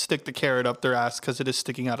both stick the carrot up their ass because it is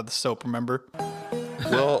sticking out of the soap, remember?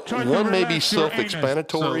 Well, one may be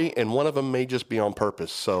self-explanatory, and one of them may just be on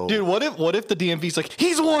purpose. So, dude, what if the DMV's like,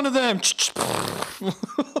 he's one of them?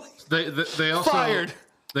 They also Fired.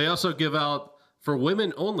 They also give out, for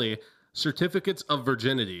women only, certificates of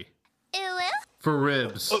virginity. For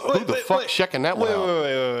ribs. who the fuck's checking that one out?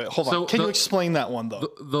 Wait. Hold on. Can you explain that one,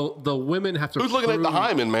 though? The women have to Who's looking at the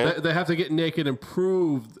hymen, man? They have to get naked and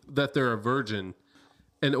prove that they're a virgin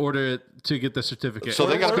in order to get the certificate. So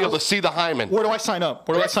they got to be able to see the hymen. Where do I sign up?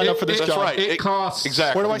 Where do I sign up for this That's job? right. It costs.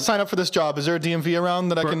 Exactly. Where do I sign up for this job? Is there a DMV around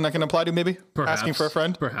that I can apply to? Maybe Perhaps, asking for a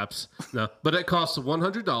friend. Perhaps no, but it costs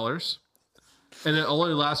 $100, and it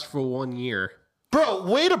only lasts for 1 year. Bro,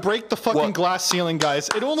 way to break the fucking glass ceiling, guys.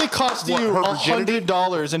 It only costs you her virginity?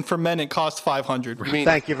 $100, and for men it costs $500.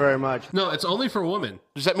 Thank you very much. No, it's only for women.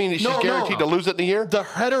 Does that mean that she's No. guaranteed to lose it in a year? The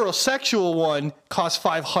heterosexual one costs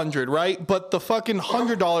 $500, right? But the fucking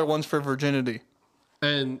 $100 one's for virginity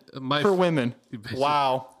And for women.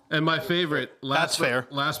 Wow. And my favorite, That's fair.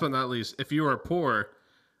 Last but not least, if you are poor,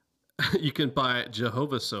 you can buy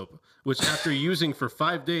Jehovah soap, which after using for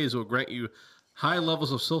 5 days will grant you high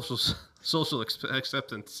levels of social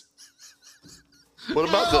acceptance. What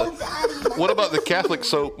about the Catholic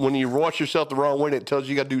soap? When you wash yourself the wrong way, it tells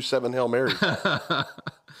you got to do 7 Hail Marys.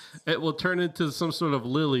 It will turn into some sort of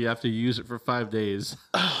lily after you use it for 5 days.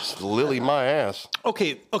 Lily my ass.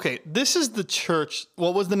 Okay. This is the church.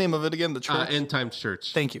 What was the name of it again? The church? End Times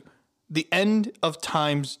Church. Thank you. The End of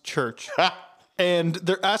Times Church. And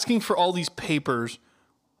they're asking for all these papers.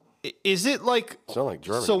 Is it like... Sound like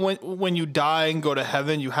German. So when you die and go to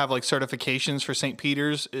heaven, you have like certifications for St.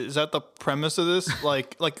 Peter's? Is that the premise of this?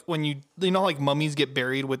 like when you know, like mummies get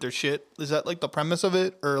buried with their shit? Is that like the premise of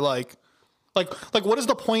it? Or like what is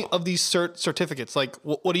the point of these certificates? Like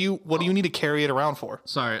what do you need to carry it around for?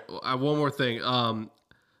 Sorry, one more thing.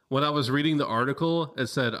 When I was reading the article, it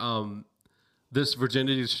said this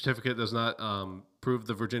virginity certificate does not prove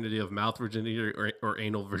the virginity of mouth virginity or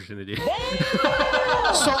anal virginity.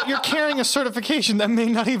 So you're carrying a certification that may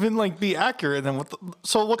not even like be accurate. Then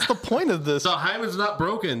so what's the point of this? The hymen's not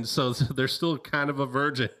broken, so they're still kind of a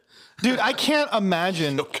virgin. Dude, I can't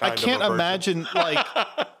imagine. I can't of a imagine like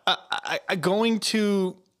I going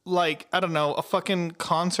to like I don't know a fucking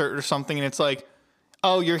concert or something, and it's like,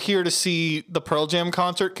 oh, you're here to see the Pearl Jam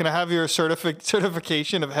concert. Can I have your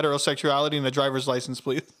certification of heterosexuality and a driver's license,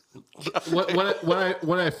 please?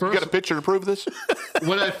 When I first You got a picture to prove this?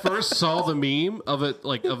 when I first saw the meme of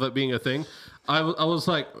it being a thing, I was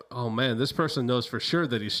like, oh man, this person knows for sure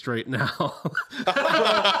that he's straight now.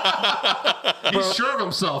 He's sure of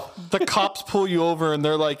himself. The cops pull you over and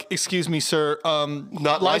they're like, "Excuse me, sir,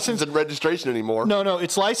 Not license and registration anymore. No,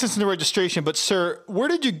 it's license and registration. But sir,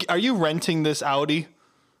 are you renting this Audi?"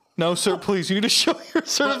 No, sir, please. You need to show your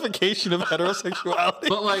certification of heterosexuality.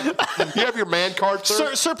 But like, You have your man card,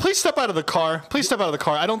 sir? Sir, please step out of the car. Please step out of the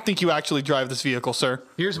car. I don't think you actually drive this vehicle, sir.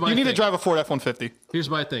 Here's my You need to thing. drive a Ford F-150. here's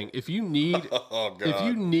my thing: if you need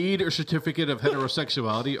a certificate of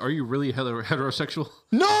heterosexuality, are you really heterosexual?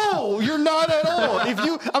 No, you're not at all.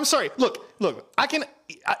 I'm sorry. Look.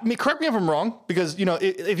 Correct me if I'm wrong, because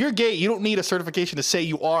if you're gay, you don't need a certification to say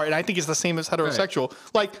you are, and I think it's the same as heterosexual.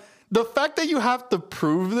 Right. Like the fact that you have to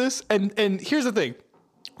prove this, and here's the thing: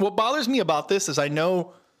 what bothers me about this is I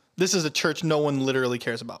know this is a church no one literally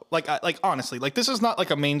cares about. Like honestly, like this is not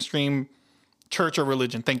like a mainstream church or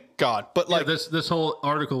religion, thank God. But like this whole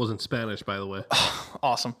article was in Spanish, by the way.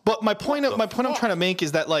 awesome. But my point I'm trying to make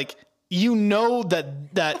is that like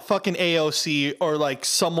that fucking AOC or like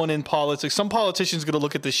someone in politics, some politician's gonna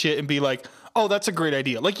look at this shit and be like, oh, that's a great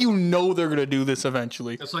idea. Like they're gonna do this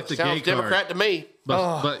eventually. It's like the Sounds gay Democrat card, to me.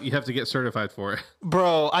 but you have to get certified for it.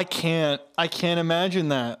 Bro, I can't imagine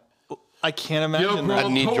that. I can't imagine that. I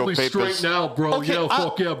need your totally papers. straight now, bro. Okay,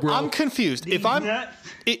 Fuck yeah, bro. I'm confused. If I'm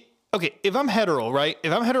hetero, right?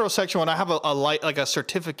 If I'm heterosexual and I have a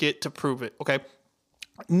certificate to prove it, okay?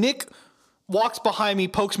 Nick walks behind me,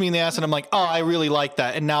 pokes me in the ass, and I'm like, oh, I really like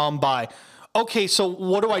that, and now I'm bi. Okay, so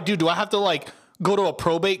what do? Do I have to like go to a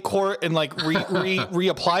probate court and like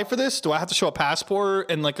reapply for this? Do I have to show a passport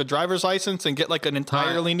and like a driver's license and get like an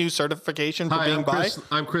entirely new certification for being bi?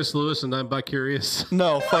 I'm Chris Lewis, and I'm bi-curious.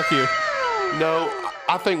 No, fuck you. No,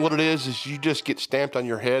 I think what it is you just get stamped on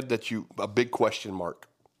your head that a big question mark.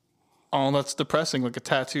 Oh, that's depressing. Like a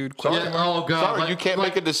tattooed question. Yeah, oh god! Sorry, you can't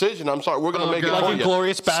make a decision. I'm sorry. We're going to make it Like for in you.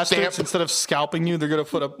 Glorious Bastards, Stamped. instead of scalping you, they're gonna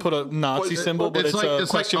put a Nazi symbol, but it's a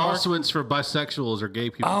question mark. Auschwitz for bisexuals or gay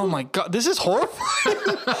people. Oh my god, this is horrifying.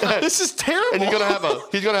 This is terrible. And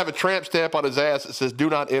he's gonna have a tramp stamp on his ass that says "Do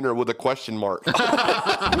not enter" with a question mark.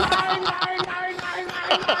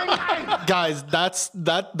 Guys,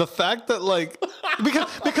 the fact that like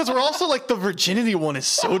because we're also like the virginity one is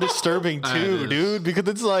so disturbing too, dude. Because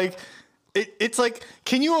it's like it's like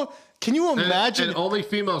can you imagine? And only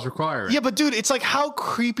females require it. Yeah, but dude, it's like how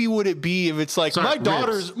creepy would it be if it's like my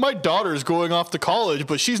daughter's going off to college,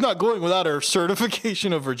 but she's not going without her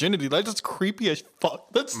certification of virginity. That's just creepy as fuck.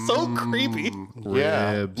 That's so creepy.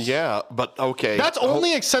 Yeah, but okay. That's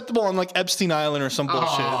only acceptable on like Epstein Island or some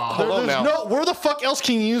bullshit. Where the fuck else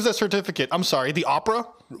can you use that certificate? I'm sorry, the opera?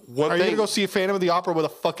 Are you gonna go see a Phantom of the Opera with a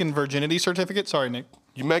fucking virginity certificate? Sorry, Nick.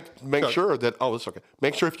 You make sure that it's okay.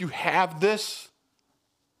 Make sure if you have this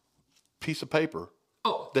piece of paper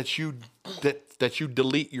that you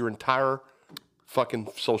delete your entire fucking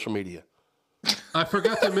social media. I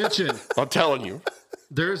forgot to mention. I'm telling you.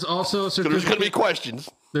 There's also a certificate. There's going to be questions.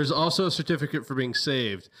 There's also a certificate for being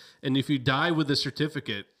saved, and if you die with the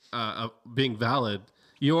certificate of being valid,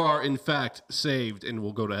 you are in fact saved and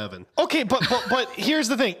will go to heaven. Okay, but here's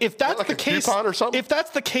the thing: if that's like the a case, coupon or something? if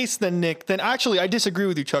that's the case, then Nick, then actually I disagree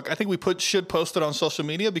with you, Chuck. I think we should post it on social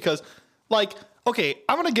media because, like, okay,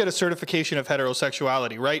 I'm gonna get a certification of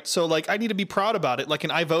heterosexuality, right? So like, I need to be proud about it, like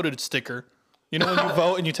an I voted sticker. You know, when you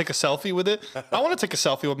vote and you take a selfie with it. I want to take a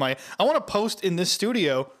selfie with I want to post in this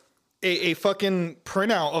studio a fucking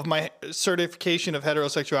printout of my certification of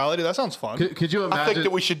heterosexuality. That sounds fun. Could you imagine? I think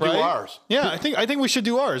that we should do ours. Yeah, I think we should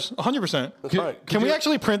do ours. 100%. That's right. Can we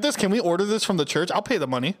actually print this? Can we order this from the church? I'll pay the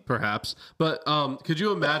money. Perhaps, but could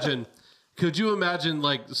you imagine? Could you imagine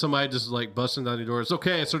like somebody just like busting down your door? It's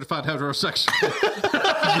okay, it's certified heterosexual.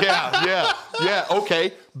 Yeah.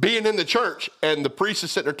 Okay. Being in the church and the priest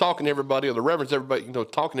is sitting there talking to everybody, or the reverend's everybody,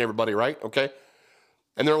 talking to everybody, right? Okay.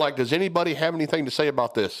 And they're like, "Does anybody have anything to say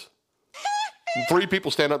about this?" And 3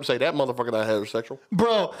 people stand up and say, "That motherfucker not heterosexual."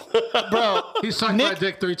 Bro. He sucked my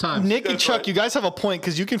dick 3 times. Nick and Chuck, you guys have a point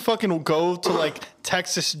because you can fucking go to like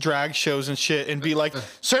Texas drag shows and shit and be like,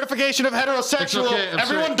 certification of heterosexual. Okay,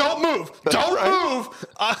 everyone don't move.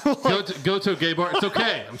 Go to a gay bar. It's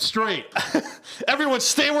okay. I'm straight. Everyone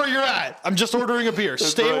stay where you're at. I'm just ordering a beer.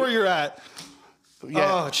 Stay where you're at.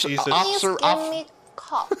 Yeah. Oh, Jesus.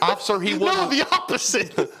 Officer, he wasn't. No, the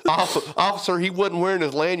opposite. Officer, he wasn't wearing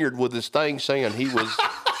his lanyard with his thing saying he was.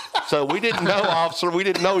 So we didn't know, officer. We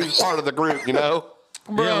didn't know he was part of the group,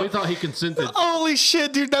 Bro. Yeah, we thought he consented. Holy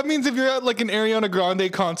shit, dude. That means if you're at like an Ariana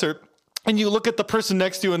Grande concert and you look at the person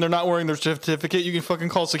next to you and they're not wearing their certificate, you can fucking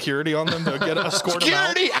call security on them to get escort them out.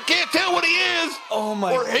 Security! I can't tell what he is. Oh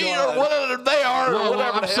my or god. he or whatever they are. Well, or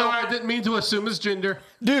whatever I'm sorry, I didn't mean to assume his gender.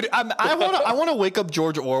 Dude, I want to wake up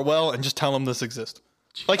George Orwell and just tell him this exists.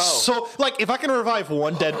 Like if I can revive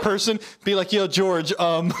one dead person, be like, "Yo, George,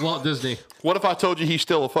 Walt Disney. What if I told you he's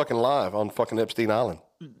still fucking alive on fucking Epstein Island?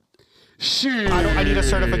 Shit. I need a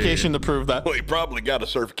certification to prove that." Well, he probably got a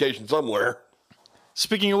certification somewhere.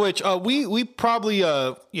 Speaking of which, we probably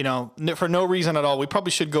for no reason at all, we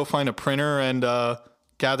probably should go find a printer and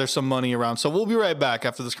gather some money around. So we'll be right back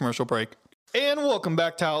after this commercial break. And welcome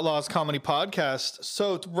back to Outlaws Comedy Podcast.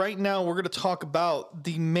 So right now we're going to talk about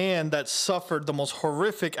the man that suffered the most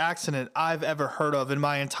horrific accident I've ever heard of in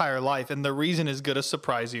my entire life. And the reason is going to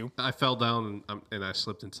surprise you. I fell down and I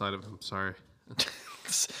slipped inside of him. Sorry.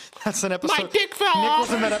 That's an episode. My dick fell Nick off.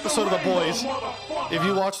 was in that episode of The Boys. If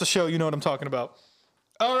you watch the show, you know what I'm talking about.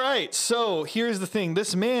 All right, so here's the thing.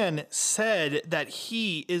 This man said that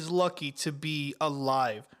he is lucky to be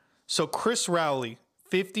alive. So Chris Rowley,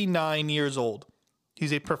 59 years old.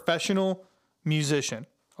 He's a professional musician,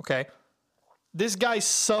 okay? This guy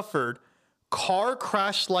suffered car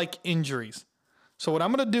crash-like injuries. So what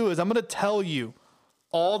I'm going to do is I'm going to tell you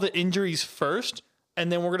all the injuries first,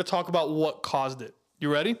 and then we're going to talk about what caused it.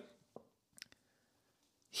 You ready?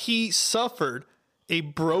 He suffered a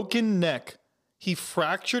broken neck. He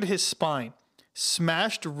fractured his spine,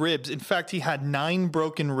 smashed ribs. In fact, he had 9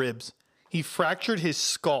 broken ribs. He fractured his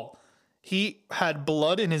skull. He had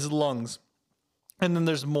blood in his lungs. And then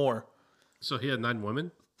there's more. So he had 9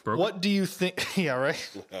 women? Broken? What do you think? Yeah,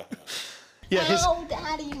 right? Yeah,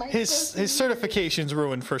 his certification's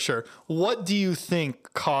ruined for sure. What do you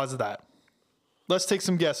think caused that? Let's take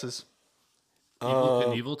some guesses.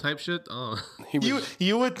 Evil type shit? Oh.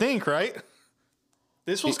 You would think, right?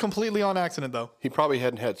 This was completely on accident, though. He probably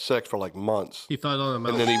hadn't had sex for like months. He thought on a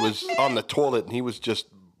And then he was on the toilet and he was just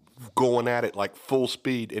going at it like full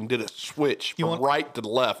speed and did a switch from right to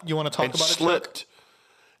left. You want to talk and about it, slipped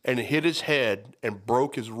and hit his head and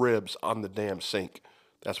broke his ribs on the damn sink.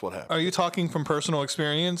 That's what happened. Are you talking from personal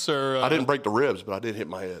experience or? I didn't break the ribs, but I did hit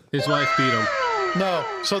my head. His wife beat him. No.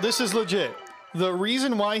 So this is legit. The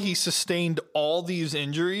reason why he sustained all these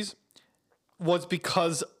injuries was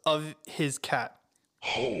because of his cat.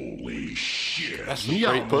 Holy shit. That's a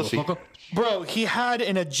great pussy. Bro, he had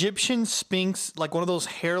an Egyptian Sphinx, like one of those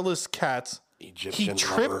hairless cats. Egyptian He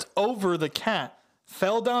tripped over the cat,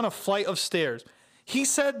 fell down a flight of stairs. He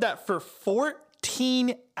said that for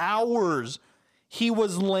 14 hours, he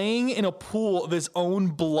was laying in a pool of his own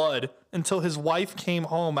blood until his wife came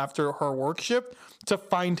home after her work shift to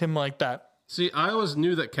find him like that. See, I always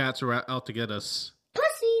knew that cats were out to get us.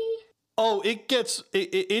 Oh, it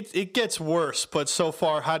gets worse, but so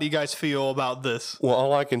far, how do you guys feel about this? Well,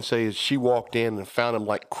 all I can say is she walked in and found him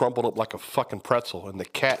like crumpled up like a fucking pretzel, and the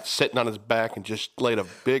cat sitting on his back and just laid a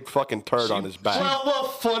big fucking turd on his back. Well,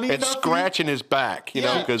 funny and enough, scratching his back, you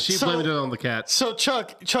know, because She blamed it on the cat. So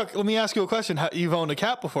Chuck, let me ask you a question. You've owned a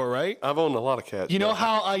cat before, right? I've owned a lot of cats. You know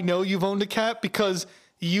how I know you've owned a cat? Because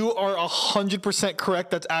you are 100%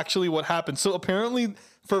 correct. That's actually what happened. So apparently,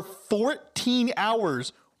 for 14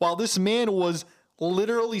 hours, while this man was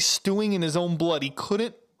literally stewing in his own blood, he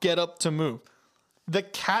couldn't get up to move. The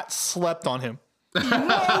cat slept on him.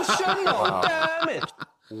 Emotional damage.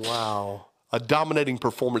 Wow. A dominating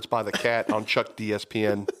performance by the cat on Chuck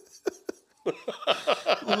DSPN.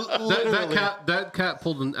 That cat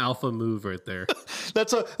pulled an alpha move right there.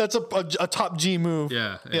 That's a top G move.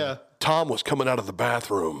 Yeah. Tom was coming out of the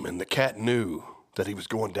bathroom, and the cat knew that he was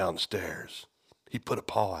going downstairs. He put a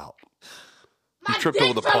paw out. He tripped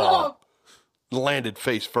over the paw, landed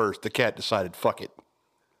face first. The cat decided, fuck it.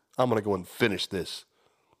 I'm going to go and finish this.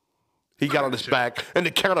 He got on his back, and the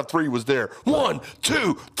count of 3 was there. 1,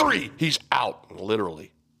 2, 3. He's out,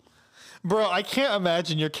 literally. Bro, I can't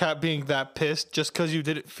imagine your cat being that pissed just because you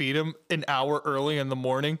didn't feed him an hour early in the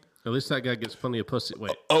morning. At least that guy gets plenty of pussy.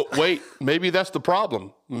 Wait. Oh, wait. Maybe that's the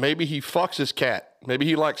problem. Maybe he fucks his cat. Maybe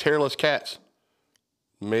he likes hairless cats.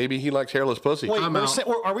 Maybe he likes hairless pussy. Wait,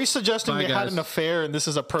 are we suggesting Bye, they had guys. an affair and this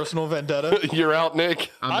is a personal vendetta? You're out,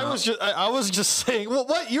 Nick. I was just saying. Well,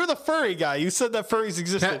 what? You're the furry guy. You said that furries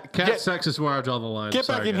existed. Cat sex is where I draw the line. Get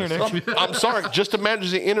back in here, Nick. I'm sorry. Just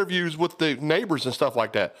imagine the interviews with the neighbors and stuff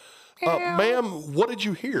like that. Ma'am, what did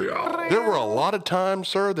you hear? There were a lot of times,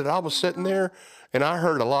 sir, that I was sitting there and I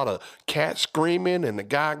heard a lot of cats screaming and the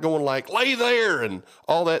guy going like, lay there and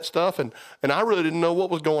all that stuff. And I really didn't know what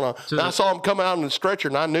was going on. And I saw him come out in the stretcher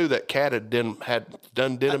and I knew that cat had done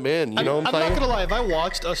did him in. You know what I'm saying? I'm not going to lie. If I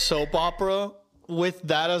watched a soap opera with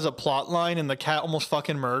that as a plot line and the cat almost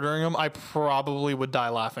fucking murdering him, I probably would die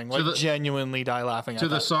laughing. Like, genuinely die laughing To at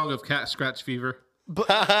the that. song of Cat Scratch Fever.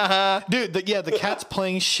 But, dude, the cat's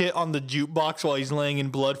playing shit on the jukebox while he's laying in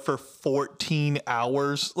blood for 14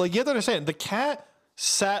 hours. Like, you have to understand, the cat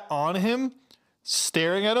sat on him,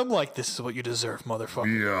 staring at him like, this is what you deserve,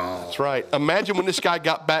 motherfucker. Yeah. That's right. Imagine when this guy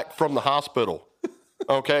got back from the hospital.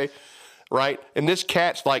 Okay? Right? And this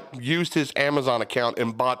cat's like used his Amazon account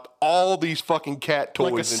and bought all these fucking cat toys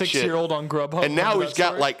Like a and shit. 6-year-old on Grubhub. And now Remember he's that got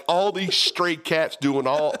story? like all these stray cats doing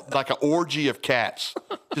all like an orgy of cats,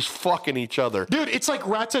 just fucking each other. Dude, it's like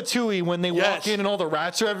Ratatouille when they walk in and all the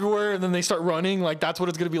rats are everywhere and then they start running. Like, that's what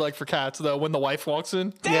it's going to be like for cats, though, when the wife walks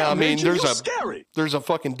in. Yeah, I mean, Nature, you're there's a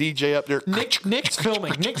fucking DJ up there. Nick's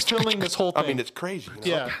filming. Nick's filming this whole thing. I mean, it's crazy.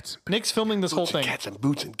 You know? Yeah. Nick's filming this whole thing. Cats and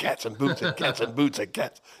boots and cats and boots and cats and boots and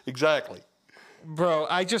cats. Exactly. Bro,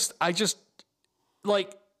 I just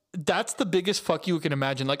like, that's the biggest fuck you can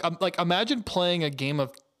imagine. Like, imagine playing a game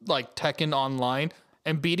of like Tekken online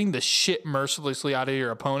and beating the shit mercilessly out of your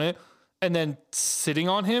opponent and then sitting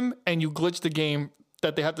on him and you glitch the game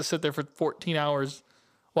that they have to sit there for 14 hours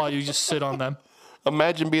while you just sit on them.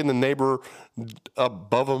 Imagine being the neighbor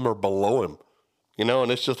above him or below him, you know,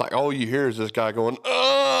 and it's just like all you hear is this guy going,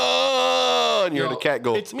 oh, and you're the cat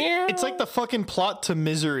go. It's like the fucking plot to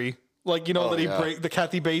Misery. Like, you know, the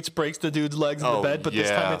Kathy Bates breaks the dude's legs in the bed, but this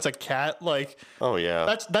time it's a cat. Like, oh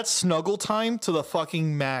yeah, that's snuggle time to the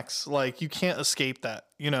fucking max. Like, you can't escape that,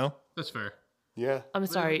 you know? That's fair. Yeah. I'm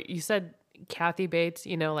sorry. You said Kathy Bates,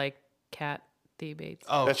 you know, like Kathy Bates.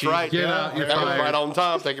 Oh, that's Jesus. right. Get out. You're That was fired. right on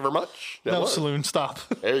time. Thank you very much. That No, was. Saloon, stop.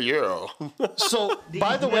 There you go. So,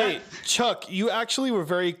 by the way, Chuck, you actually were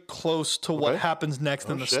very close to what Okay. happens next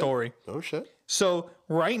in the shit. story. Oh shit. So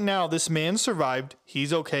right now, this man survived.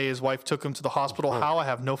 He's okay. His wife took him to the hospital. How? I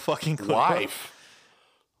have no fucking clue. Wife?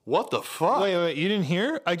 What the fuck? Wait. You didn't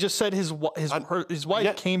hear? I just said his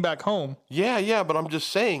wife came back home. Yeah, but I'm just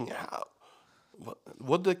saying,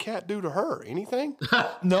 what did the cat do to her? Anything?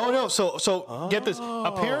 No. So get this.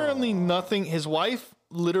 Apparently nothing. His wife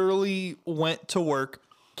literally went to work,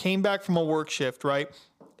 came back from a work shift, right?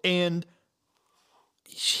 And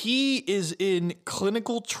he is in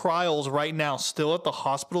clinical trials right now, still at the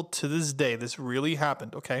hospital to this day. This really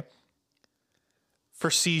happened, okay?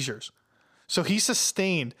 For seizures. So he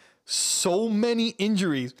sustained so many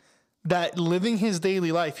injuries that living his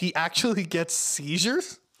daily life, he actually gets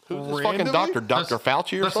seizures. Who's this fucking doctor? Dr.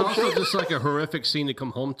 Fauci or That's something? also just like a horrific scene to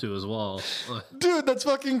come home to as well. Dude, that's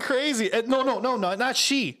fucking crazy. No, not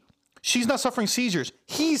she. She's not suffering seizures.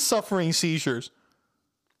 He's suffering seizures.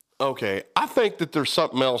 Okay, I think that there's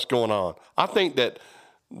something else going on. I think that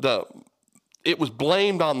it was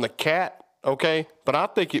blamed on the cat, okay? But I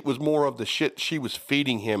think it was more of the shit she was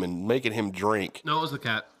feeding him and making him drink. No, it was the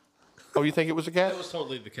cat. Oh, you think it was the cat? It was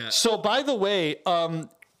totally the cat. So, by the way,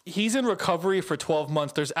 he's in recovery for 12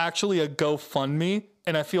 months. There's actually a GoFundMe,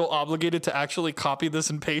 and I feel obligated to actually copy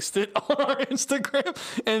this and paste it on our Instagram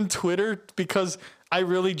and Twitter because I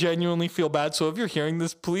really genuinely feel bad. So if you're hearing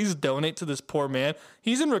this, please donate to this poor man.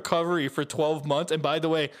 He's in recovery for 12 months. And by the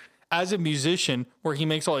way, as a musician, where he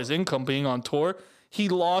makes all his income being on tour, he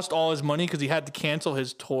lost all his money because he had to cancel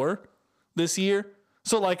his tour this year.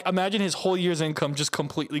 So, like, imagine his whole year's income just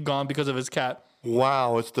completely gone because of his cat.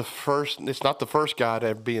 Wow, it's not the first guy to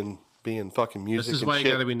ever be in fucking music. This is and why shit.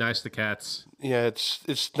 you gotta be nice to cats. Yeah,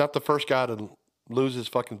 it's not the first guy to lose his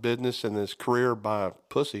fucking business and his career by a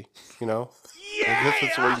pussy, you know? Yeah! I guess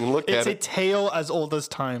that's the way you can look It's at a it. tale as old as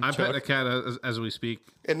time. I'm Chuck. petting a cat as we speak.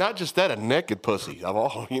 And not just that, a naked pussy of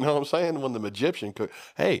all, you know what I'm saying? When the Egyptian could,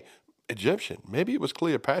 hey, Egyptian, maybe it was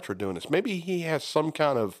Cleopatra doing this. Maybe he has some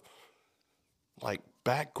kind of, like,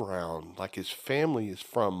 background, like his family is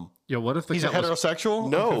from... Yo, what if the He's a cat was... heterosexual?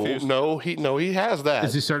 I'm confused. he has that.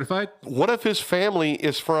 Is he certified? What if his family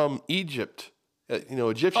is from Egypt?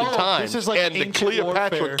 Egyptian Oh, times, this is like and the ancient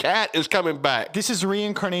Cleopatra warfare. cat is coming back. This is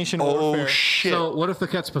reincarnation Oh warfare. shit! So what if the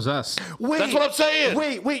cat's possessed? Wait, That's what I'm saying.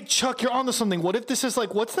 Wait, Chuck, you're onto something. What if this is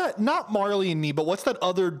like, what's that? Not Marley and Me, but what's that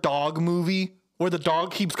other dog movie where the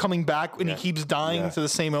dog keeps coming back and he keeps dying to the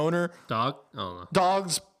same owner? Dog? I don't know.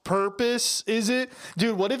 Dog's Purpose, is it?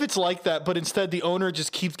 Dude, what if it's like that, but instead the owner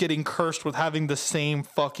just keeps getting cursed with having the same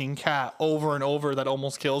fucking cat over and over that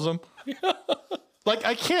almost kills him? Like,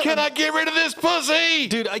 I can't... Can I get rid of this pussy?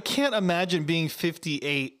 Dude, I can't imagine being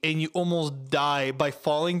 58 and you almost die by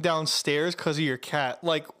falling downstairs because of your cat.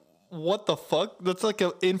 Like, what the fuck? That's like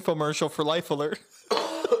an infomercial for Life Alert.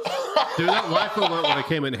 Dude, that Life Alert would have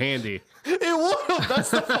came in handy. It would have.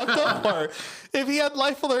 That's the fucked up part. If he had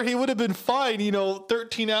Life Alert, he would have been fine,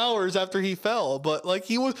 13 hours after he fell. But, like,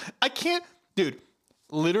 he was... I can't... Dude,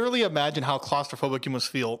 literally imagine how claustrophobic you must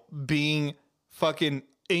feel being fucking...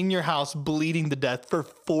 in your house bleeding to death for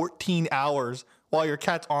 14 hours while your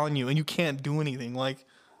cat's on you and you can't do anything. Like,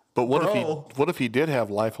 But what bro. if he did have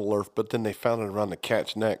Life Alert, but then they found it around the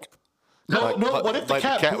cat's neck? No, what if the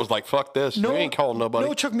cat was like, fuck this, you ain't calling nobody.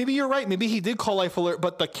 No, Chuck, maybe you're right. Maybe he did call Life Alert,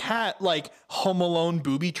 but the cat, like, Home Alone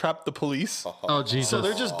booby trapped the police. Oh, Jesus. So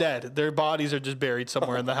they're just dead. Their bodies are just buried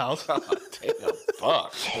somewhere in the house. Damn,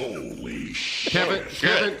 fuck. Holy shit.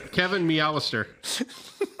 Kevin Meowister.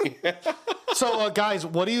 So, guys,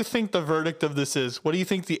 what do you think the verdict of this is? What do you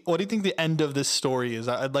think the end of this story is?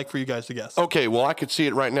 I'd like for you guys to guess. Okay, well, I could see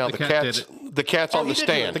it right now. The cat did The cat's on the He did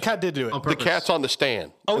do it. stand. The cat did do it. The cat's on the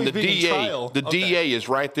stand. Oh, and he's the being in DA, trial. the Okay. DA is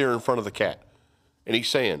right there in front of the cat. And he's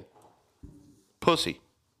saying, Pussy.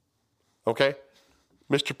 Okay?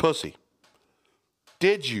 Mr. Pussy,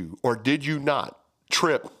 did you or did you not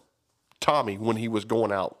trip Tommy when he was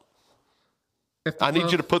going out? I need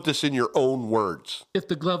you to put this in your own words. If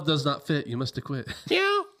the glove does not fit, you must acquit.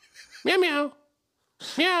 Meow. Meow, meow.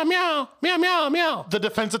 Meow, meow. Meow, meow, meow. The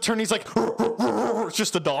defense attorney's like, it's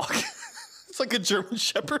just a dog. It's like a German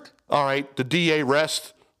Shepherd. All right, the DA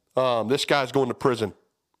rests. This guy's going to prison.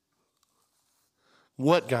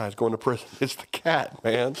 What guy's going to prison? It's the cat,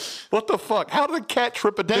 man. What the fuck? How did the cat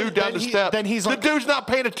trip a dude down the step? then he's like- the dude's not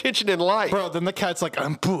paying attention in life. Bro, then the cat's like,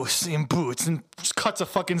 I'm boots, and just cuts a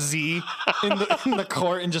fucking Z in the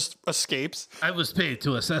court and just escapes. I was paid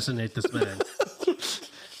to assassinate this man.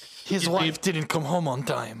 His wife didn't come home on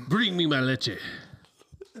time. Bring me my leche.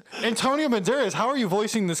 Antonio Banderas, how are you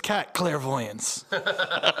voicing this cat? Clairvoyance.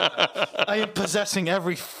 I am possessing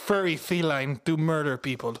every furry feline to murder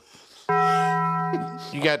people.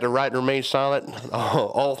 You got the right to remain silent.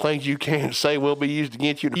 All things you can say will be used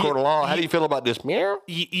against you in the court of law. How do you feel about this? Meow?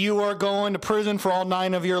 You are going to prison for all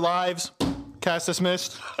 9 of your lives. Cast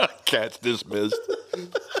dismissed. Cat's dismissed.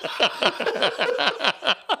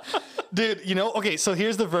 Dude, okay, so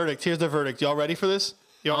here's the verdict. Y'all ready for this?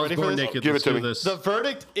 Y'all ready for this? Naked. Give Let's it to do me. this. The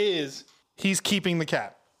verdict is he's keeping the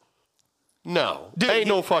cat. No. Dude, Ain't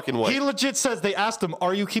no fucking way. He legit says, they asked him,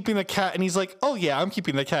 are you keeping the cat? And he's like, oh yeah, I'm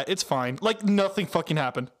keeping the cat. It's fine. Like nothing fucking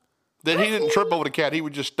happened. That he didn't trip over the cat. He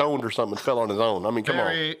was just stoned or something and fell on his own. I mean, come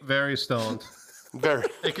Very, very stoned. on. Very.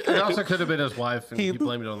 It also could have been his wife, and he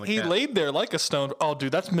blamed it on the He cat. laid there like a stone. Oh,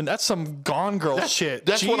 dude, that's some Gone Girl shit.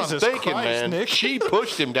 That's what I'm Jesus thinking, Christ, man. Nick. She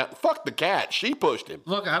pushed him down. Fuck the cat. She pushed him.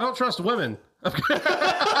 Look, I don't trust women.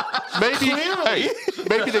 Maybe, hey,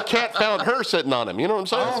 maybe the cat found her sitting on him. You know what I'm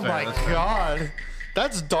saying? Oh my God.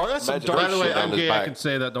 That's dark. That's some Imagine dark By the way, shit on I'm his gay. I back. can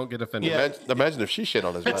say that. Don't get offended. Yeah. Imagine if she shit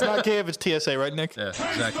on his back. It's not gay if it's TSA, right, Nick? Yeah,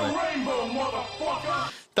 exactly.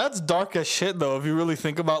 That's dark as shit, though. If you really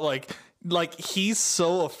think about like he's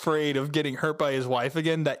so afraid of getting hurt by his wife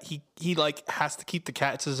again that he like has to keep the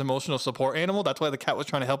cat as his emotional support animal. That's why the cat was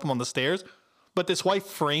trying to help him on the stairs. But this wife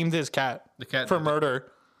framed his cat, The cat for did it.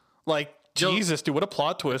 murder. Like Jesus, dude, what a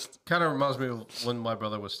plot twist. Kind of reminds me of when my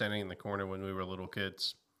brother was standing in the corner when we were little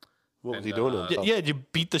kids. What was he doing to himself? Yeah, did you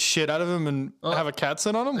beat the shit out of him and have a cat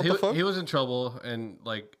sit on him? What the fuck? He was in trouble, and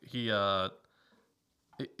like he went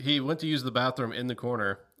to use the bathroom in the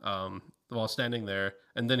corner while standing there,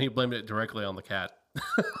 and then he blamed it directly on the cat.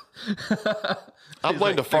 I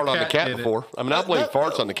blamed a fart on the cat did it. before. I mean, I blame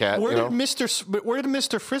farts on the cat. Where You know? did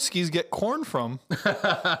Mr. Friskies get corn from?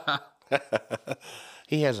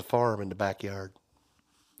 He has a farm in the backyard.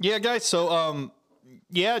 Yeah, guys. So,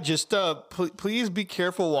 just please be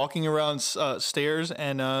careful walking around stairs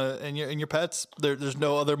and your pets. There's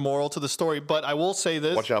no other moral to the story. But I will say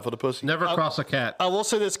this. Watch out for the pussy. Never cross a cat. I will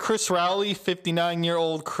say this. Chris Rowley,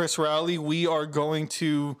 59-year-old Chris Rowley. We are going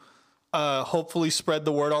to hopefully spread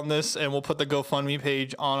the word on this, and we'll put the GoFundMe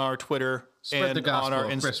page on our Twitter Spread the and gospel on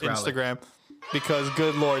our of Chris Rowley. Instagram, because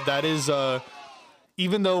good Lord, that is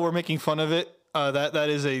even though we're making fun of it, that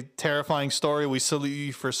is a terrifying story. We salute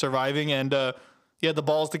you for surviving, and you had the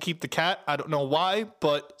balls to keep the cat. I don't know why,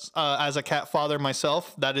 but as a cat father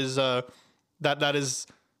myself, that is that is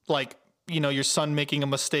like, your son making a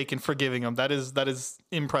mistake and forgiving him. That is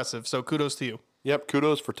impressive. So kudos to you. Yep,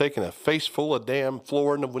 kudos for taking a face full of damn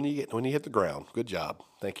floor when you hit the ground. Good job.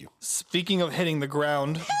 Thank you. Speaking of hitting the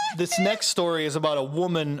ground, this next story is about a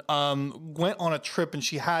woman went on a trip and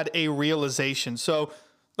she had a realization. So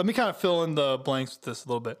let me kind of fill in the blanks with this a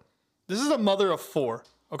little bit. This is a mother of 4,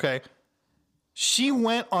 okay? She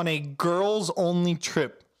went on a girls-only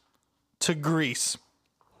trip to Greece,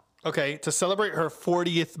 okay, to celebrate her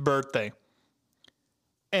 40th birthday.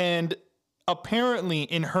 And apparently,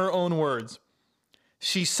 in her own words,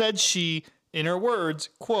 she said she, in her words,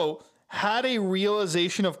 quote, had a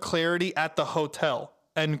realization of clarity at the hotel,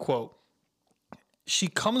 end quote. She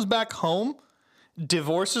comes back home,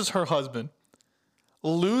 divorces her husband,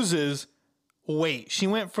 loses weight. She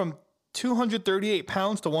went from 238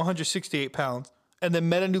 pounds to 168 pounds, and then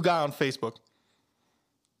met a new guy on Facebook.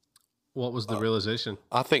 What was the realization?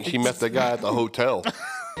 I think she met the guy at the hotel.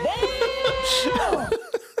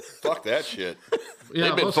 Fuck that shit. Yeah,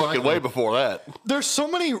 They've been most fucking likely. way before that. There's so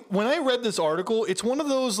many. When I read this article, it's one of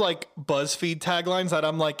those like BuzzFeed taglines that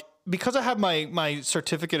I'm like, because I have my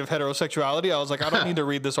certificate of heterosexuality, I was like, I don't need to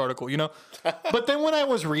read this article, But then when I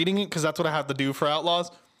was reading it, because that's what I have to do for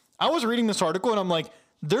Outlaws, I was reading this article and I'm like,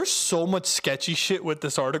 there's so much sketchy shit with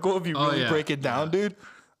this article if you really yeah. break it down, dude.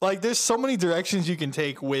 Like, there's so many directions you can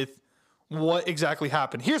take with what exactly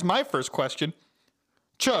happened. Here's my first question.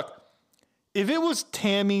 Chuck, if it was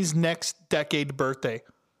Tammy's next decade birthday,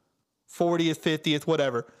 40th, 50th,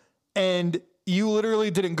 whatever, and you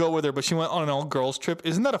literally didn't go with her, but she went on an all-girls trip,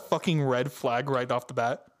 isn't that a fucking red flag right off the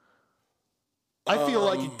bat? I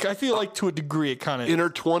feel like to a degree it kind of In her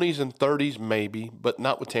 20s and 30s, maybe, but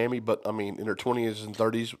not with Tammy. But I mean, in her 20s and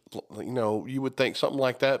 30s, you would think something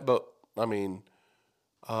like that. But I mean,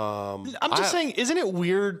 I'm just saying, isn't it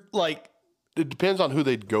weird? Like, it depends on who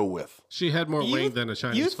they'd go with. She had more weight than a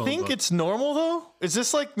Chinese you phone think book. it's normal though? Is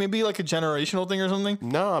this like maybe like a generational thing or something?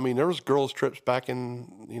 No, I mean, there was girls' trips back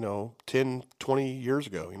in, 10, 20 years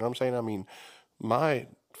ago. You know what I'm saying? I mean, my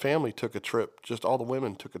family took a trip, just all the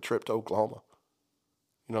women took a trip to Oklahoma.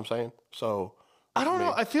 You know what I'm saying? So I don't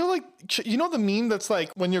know. I feel like, the meme that's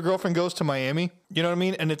like when your girlfriend goes to Miami, you know what I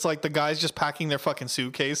mean? And it's like the guys just packing their fucking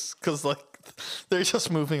suitcase because like they're just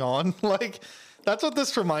moving on. Like That's what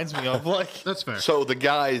this reminds me of. Like, That's fair. So the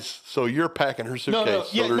guys, so you're packing her suitcase. no,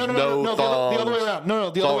 so there's no, thongs, the other way around. No,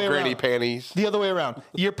 the it's other all way granny around. panties. The other way around.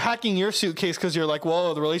 You're packing your suitcase because you're like,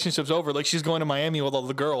 well, the relationship's over. Like, she's going to Miami with all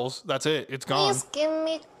the girls. That's it. It's gone. Please give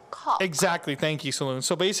me cock. Exactly. Thank you, Saloon.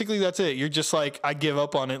 So basically, that's it. You're just like, I give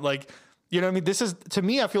up on it. Like, you know what I mean? This is, to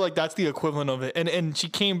me, I feel like that's the equivalent of it. And she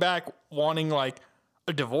came back wanting like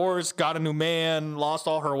a divorce, got a new man, lost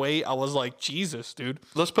all her weight. I was like, Jesus, dude.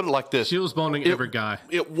 Let's put it like this. She was boning every guy.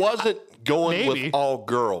 It wasn't going Maybe. with all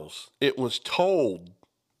girls. It was told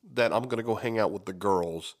that I'm going to go hang out with the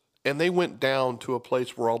girls. And they went down to a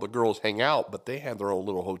place where all the girls hang out, but they had their own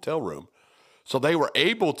little hotel room. So they were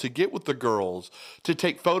able to get with the girls to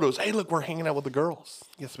take photos. Hey, look, we're hanging out with the girls.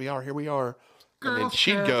 Yes, we are. Here we are. And then Girls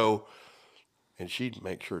she'd trip. go and she'd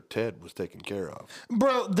make sure Ted was taken care of.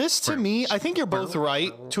 Bro, this to me, I think you're both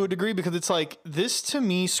right to a degree because it's like, this to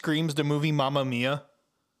me screams the movie Mamma Mia.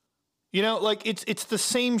 You know, like it's the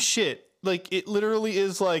same shit. Like it literally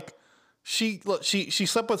is like she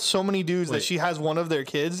slept with so many dudes that she has one of their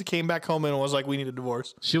kids, came back home and was like, we need a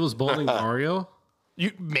divorce. She was boning Mario.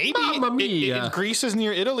 You maybe Mamma Mia. Greece is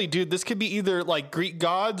near Italy, dude. This could be either like Greek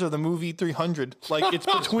gods or the movie 300. Like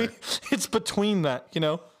it's between that, you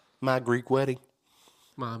know. My Greek wedding.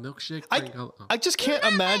 My milkshake. I just can't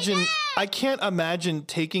imagine. I can't imagine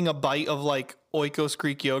taking a bite of like Oikos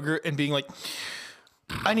Greek yogurt and being like,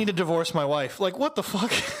 I need to divorce my wife. Like, what the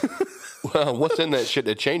fuck? Well, what's in that shit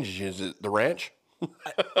that changes you? Is it the ranch? Oh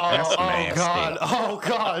God! Oh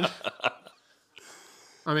God!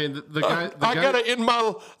 I mean, the guy. I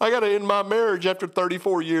gotta end my marriage after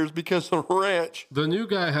 34 years because of the ranch. The new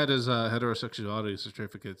guy had his heterosexuality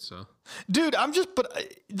certificate. So, Dude,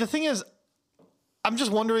 the thing is, I'm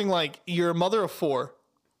just wondering, like, you're a mother of 4,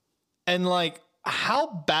 and like, how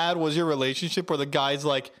bad was your relationship where the guy's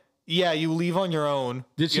like, yeah, you leave on your own.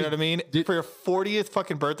 Did you she- know what I mean? For your 40th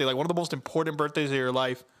fucking birthday, like one of the most important birthdays of your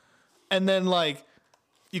life, and then like,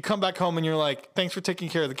 you come back home and you're like, thanks for taking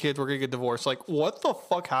care of the kids. We're gonna get divorced. Like, what the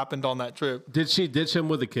fuck happened on that trip? did she ditch him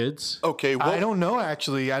with the kids? Okay, I don't know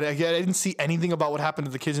actually. I didn't see anything about what happened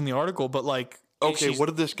to the kids in the article, but like, okay, what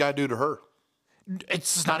did this guy do to her?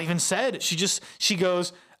 it's not even said. She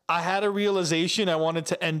goes, I had a realization I wanted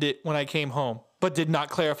to end it when I came home, but did not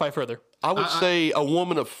clarify further. I would say a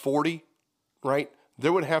woman of 40, right?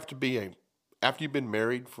 There would have to be after you've been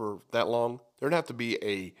married for that long, there'd have to be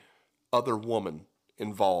a other woman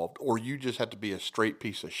involved, or you just have to be a straight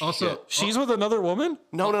piece of Also, shit. She's with another woman?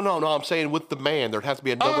 No. I'm saying with the man, there'd have to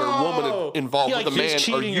be another woman involved Yeah, with the like he's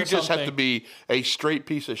man, or cheating you or just have to something. be a straight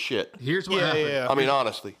piece of shit. here's what happened. I mean,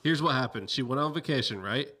 honestly. Here's what happened. She went on vacation,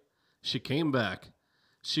 right? She came back.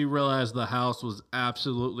 She realized the house was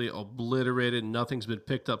absolutely obliterated. Nothing's been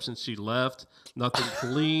picked up since she left. Nothing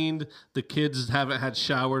cleaned. The kids haven't had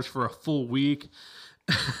showers for a full week.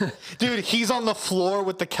 Dude, he's on the floor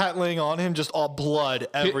with the cat laying on him, just all blood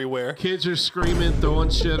everywhere. Kids are screaming, throwing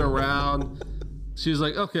shit around. She's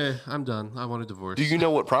like, okay, I'm done. I want a divorce. Do you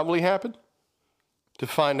know what probably happened? To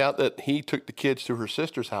find out that he took the kids to her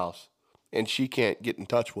sister's house and she can't get in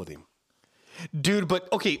touch with him. Dude,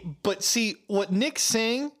 but see, what Nick's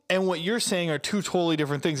saying and what you're saying are two totally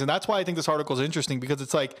different things. And that's why I think this article is interesting, because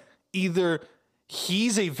it's like either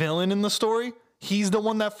he's a villain in the story, he's the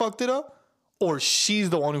one that fucked it up, or she's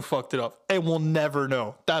the one who fucked it up. And we'll never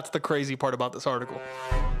know. That's the crazy part about this article.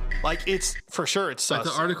 Like, it's for sure, it's sus.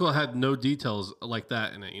 Like, the article had no details like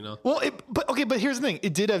that in it, you know? Well, but here's the thing.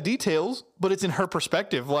 It did have details, but it's in her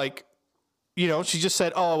perspective. Like, you know, she just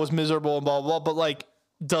said, oh, I was miserable and blah, blah, blah, but like,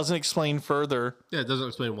 doesn't explain further. Yeah, it doesn't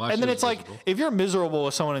explain why. And then it's like, if you're miserable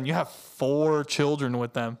with someone and you have 4 children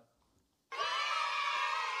with them,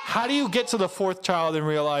 how do you get to the 4th child and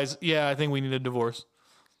realize, yeah, I think we need a divorce?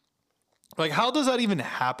 Like, how does that even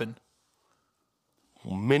happen?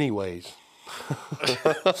 Many ways.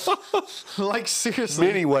 Like, seriously.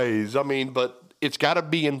 Many ways. I mean, but it's got to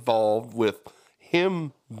be involved with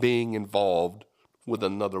him being involved with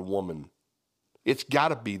another woman. It's got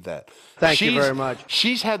to be that. Thank you very much.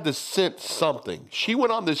 She's had to sense something. She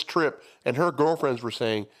went on this trip, and her girlfriends were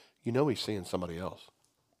saying, you know he's seeing somebody else.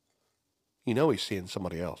 You know he's seeing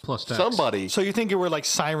somebody else. Plus tax. Somebody. So you think it were like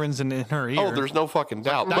sirens in her ear? Oh, there's no fucking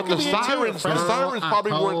doubt. That But the could be it too. sirens Girl,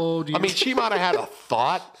 probably I weren't. told you. I mean, she might have had a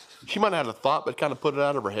thought. She might have had a thought, but kind of put it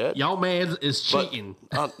out of her head. y'all man is But, cheating.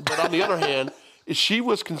 but on the other hand, she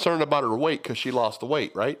was concerned about her weight because she lost the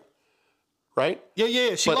weight, right? Right?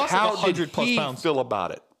 Yeah. She But lost how like 100 did plus he pounds. feel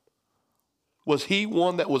about it? Was he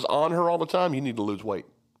one that was on her all the time? You need to lose weight.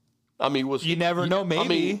 I mean, was You never know,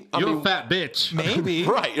 maybe. I You're mean, a fat bitch. Maybe.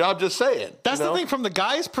 right? I'm just saying. That's you know? the thing from the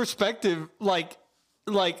guy's perspective. Like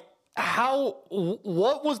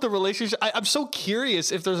what was the relationship? I'm so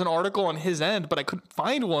curious if there's an article on his end, but I couldn't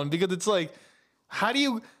find one because it's like, how do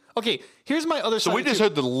you? Okay, here's my other side. So we just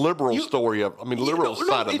heard the liberal story of, liberal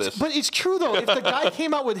side of this. But it's true though. If the guy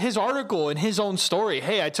came out with his article and his own story,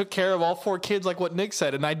 hey, I took care of all 4 kids like what Nick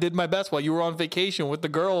said, and I did my best while you were on vacation with the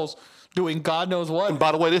girls doing God knows what. And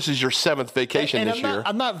by the way, this is your 7th vacation this year.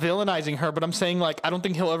 I'm not villainizing her, but I'm saying like I don't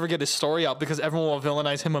think he'll ever get his story out because everyone will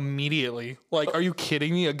villainize him immediately. Like, are you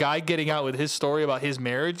kidding me? A guy getting out with his story about his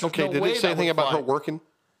marriage? Okay, No did way it say that anything would about her fly. working?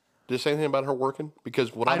 Did it say anything about her working?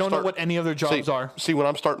 Because I don't know what any of their jobs are. See, when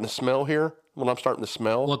I'm starting to smell here,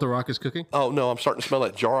 What the Rock is cooking? Oh no, I'm starting to smell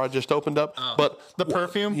that jar I just opened up. But The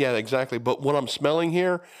perfume? yeah, exactly. But what I'm smelling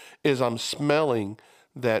here is I'm smelling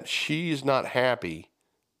that she's not happy,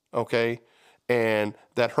 okay, and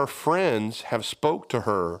that her friends have spoke to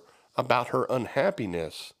her about her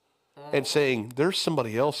unhappiness and saying there's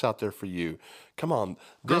somebody else out there for you. Come on,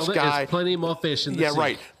 this Girl, guy. there's plenty more fish in the sea.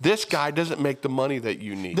 Right. This guy doesn't make the money that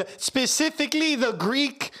you need. Specifically, the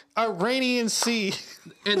Greek Iranian Sea.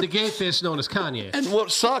 And the gay fish known as Kanye. And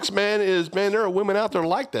what sucks, man, is there are women out there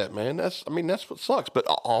like that, man. That's what sucks. But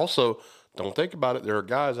also, don't think about it. There are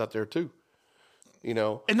guys out there too. You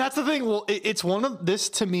know, And that's the thing. Well, it's one of this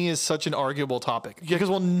to me is such an arguable topic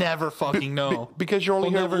because we'll never fucking know. because you're only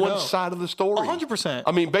We'll hearing never one know. side of the story. 100%.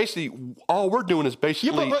 I mean, basically, all we're doing is Yeah,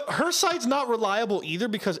 basically. but her side's not reliable either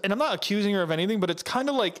because, and I'm not accusing her of anything, but it's kind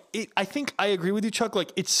of like, I think I agree with you, Chuck.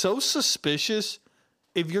 Like, it's so suspicious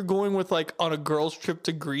if you're going with like on a girl's trip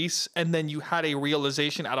to Greece and then you had a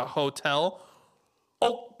realization at a hotel.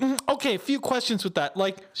 Oh, okay. A few questions with that.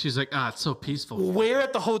 Like, She's like, it's so peaceful. where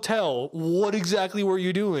at the hotel? What exactly were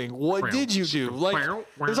you doing? What did you do? Like,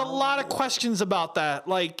 there's a lot of questions about that.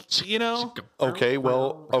 Like, you know,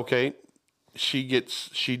 Okay.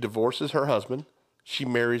 She divorces her husband. She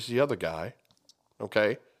marries the other guy.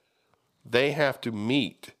 Okay. They have to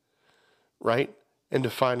meet, right? And to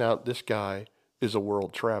find out this guy is a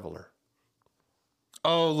world traveler.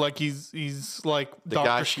 oh, like he's like The guy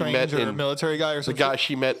Doctor she Strange met or a in- military guy or The something. guy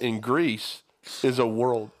she met in Greece is a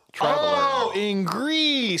world traveler. Oh, in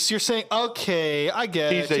Greece. You're saying, okay, I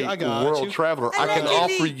get He's it. a I got world you. traveler. I can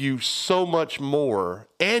offer you so much more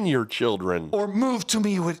and your children. Or move to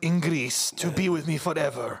me in Greece to be with me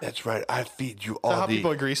forever. That's right. I feed you that all how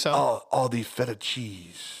people in Greece sound? all the feta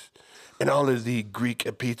cheese and all of the Greek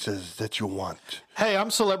pizzas that you want. Hey,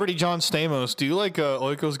 I'm celebrity John Stamos. Do you like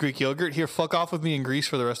Oikos Greek yogurt? Here, fuck off with me in Greece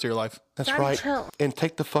for the rest of your life. That's Daddy, right. chill. And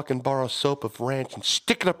take the fucking bar of soap of ranch and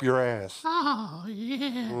stick it up your ass. Oh,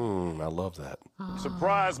 yeah. I love that.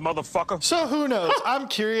 Surprise, motherfucker. So who knows? I'm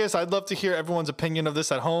curious. I'd love to hear everyone's opinion of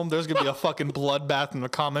this at home. There's gonna be a fucking bloodbath in the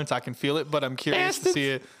comments. I can feel it, but I'm curious to see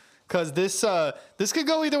it because this could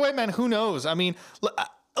go either way, man. Who knows? I mean,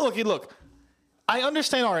 look. I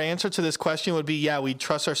understand our answer to this question would be, yeah, we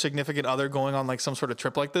trust our significant other going on like some sort of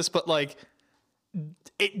trip like this, but like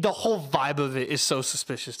the whole vibe of it is so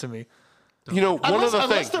suspicious to me. You know, Unless one of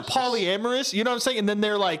the things. they're polyamorous, you know what I'm saying? And then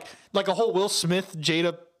they're like a whole Will Smith,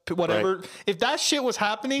 Jada, whatever. Right. If that shit was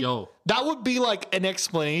happening, that would be like an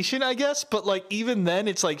explanation, I guess. But like even then,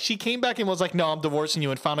 it's like she came back and was like, "No, I'm divorcing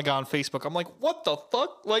you," and found a guy on Facebook. I'm like, what the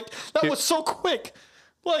fuck? Like that was so quick.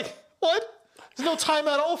 Like what? There's no time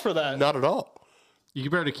at all for that. Not at all. You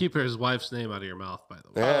better keep his wife's name out of your mouth, by the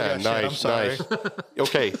way. Yeah, shit, nice, I'm sorry. nice.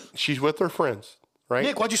 Okay, she's with her friends, right?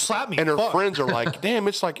 Nick, why'd you slap me? And her Fuck. friends are like, damn,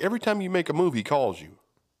 it's like every time you make a move, he calls you.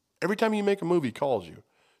 Every time you make a move, he calls you.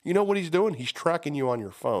 You know what he's doing? He's tracking you on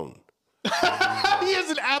your phone. He has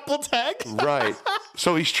an Apple tag. Right.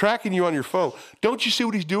 So he's tracking you on your phone. Don't you see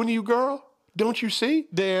what he's doing to you, girl? Don't you see?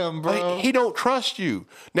 Damn, bro. Like, he don't trust you.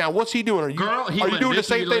 Now, what's he doing? Girl, he are you doing the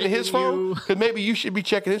same thing to his phone? manipulating you. Because maybe you should be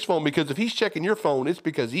checking his phone, because if he's checking your phone, it's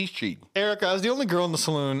because he's cheating. Erica, as the only girl in the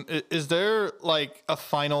saloon, is there like a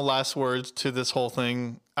final last words to this whole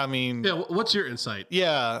thing? I mean, Yeah, what's your insight?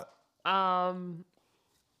 yeah.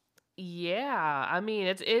 Yeah, I mean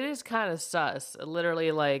it is kind of sus.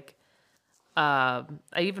 Literally, like, I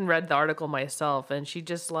even read the article myself, and she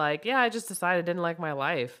just like, yeah, I just decided I didn't like my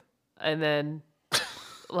life, and then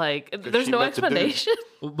like, there's she no met the dude. explanation.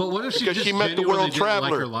 But what if she Because just she met the genuinely world didn't like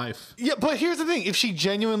traveler. her life? Yeah, but here's the thing. If she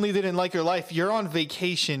genuinely didn't like your life, you're on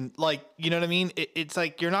vacation. Like, you know what I mean? It's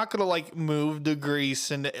like, you're not going to like move to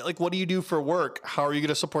Greece and like, what do you do for work? How are you going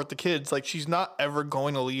to support the kids? Like, she's not ever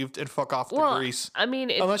going to leave and fuck off to Well, Greece. I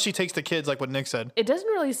mean, Unless she takes the kids, like what Nick said. it doesn't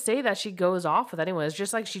really say that she goes off with anyone. It's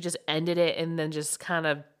just like she just ended it and then just kind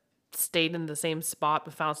of stayed in the same spot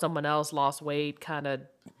but found someone else, lost weight, kind of.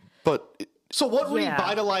 But So what Yeah.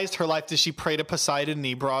 revitalized her life? Did she pray to Poseidon and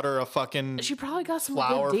he brought her a fucking She probably got some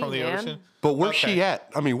flower good D, from the man. ocean? where's Okay. she at?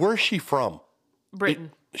 I mean, where's she from?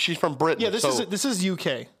 Britain. She's from Britain. Yeah, this is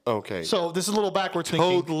UK. Okay. So this is a little backwards thinking.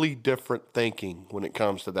 Totally different thinking when it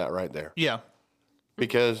comes to that right there. Yeah.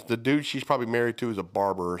 Because the dude she's probably married to is a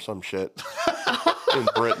barber or some shit in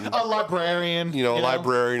Britain. A librarian. A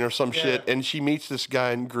librarian or some shit. And she meets this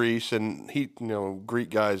guy in Greece, and Greek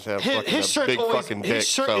guys have His shirt big always, fucking dick. his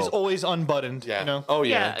shirt is always unbuttoned. Yeah. You know? Oh,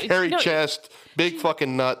 yeah. Yeah, Hairy chest, big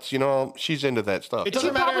fucking nuts. She's into that stuff. It She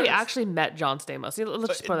doesn't matter. probably actually met John Stamos. Let's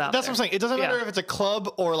just put it out That's there. what I'm saying. It doesn't matter Yeah. if it's a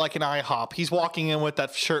club or like an IHOP. He's walking in with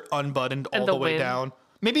that shirt unbuttoned all And the the way wind. down.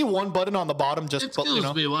 Maybe one button on the bottom, just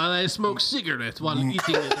Excuse me while I smoke cigarettes while eating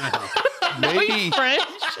it out. Maybe, French.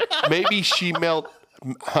 maybe she met.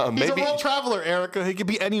 He's a Maybe, world traveler, Erica. He could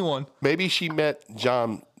be anyone. maybe she met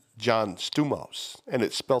John Stamos, and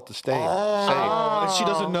it's spelt the same. And she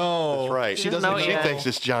doesn't know. That's right. She doesn't doesn't know She yet. thinks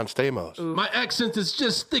it's John Stamos. My accent is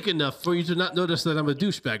just thick enough for you to not notice that I'm a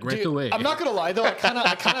douchebag right Dude, away. I'm not gonna lie though. I kind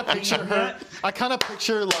of picture her. I kind of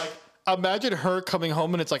picture like imagine her coming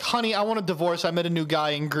home and it's like, honey, I want a divorce. I met a new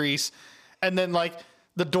guy in Greece, and then like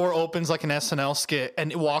the door opens like an SNL skit,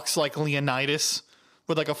 and it walks like Leonidas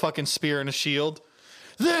with like a fucking spear and a shield.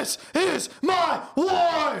 This is my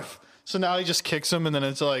wife. So now he just kicks him, and then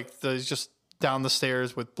it's like he's just down the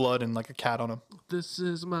stairs with blood and like a cat on him. This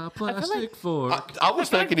is my plastic fork. I was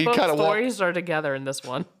thinking he'd Both kind of walk. stories are together in this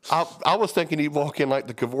one. I was thinking he'd walk in like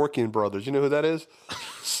the Kevorkian brothers. You know who that is?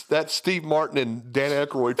 That's Steve Martin and Dan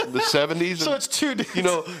Aykroyd from the 70s. So it's two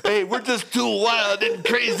dudes. Hey, we're just two wild and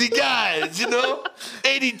crazy guys,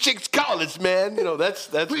 80 chicks call us, man.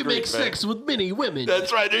 That's We great, make man. sex with many women.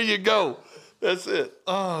 That's right. There you go. That's it.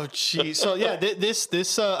 Oh, geez. So yeah,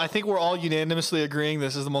 this I think we're all unanimously agreeing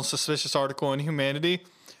this is the most suspicious article in humanity.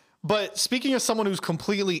 But speaking of someone who's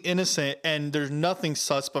completely innocent and there's nothing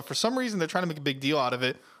sus, but for some reason they're trying to make a big deal out of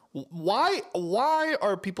it. Why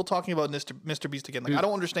are people talking about Mr. Beast again? Like, I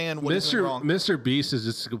don't understand what is wrong. Mr. Beast is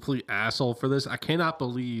just a complete asshole for this. I cannot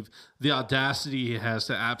believe the audacity he has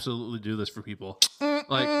to absolutely do this for people.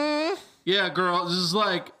 Like, yeah, girl, this is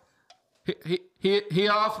like he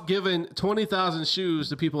off giving 20,000 shoes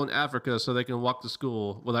to people in Africa so they can walk to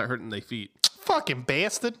school without hurting their feet. Fucking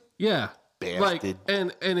bastard. Yeah, like,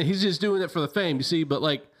 and he's just doing it for the fame, you see. But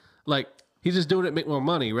like he's just doing it to make more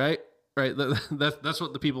money, right? Right. That's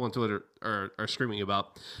what the people on Twitter are screaming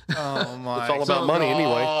about. Oh my! It's all about money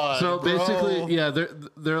anyway. So basically, yeah,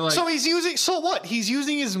 they're like. So he's using. So what? He's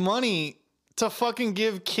using his money to fucking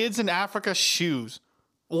give kids in Africa shoes.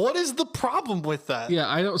 What is the problem with that? Yeah,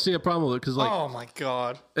 I don't see a problem with it because, like, Oh my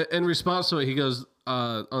god! in response to it, he goes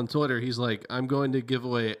on Twitter. He's like, "I'm going to give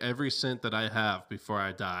away every cent that I have before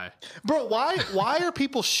I die." Bro, why are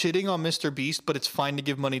people shitting on Mr. Beast, but it's fine to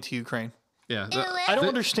give money to Ukraine? Yeah, I don't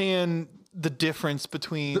understand the difference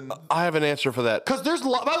between. I have an answer for that. Because there's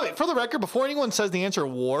by the way, for the record, before anyone says the answer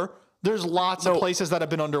war, there's lots of places that have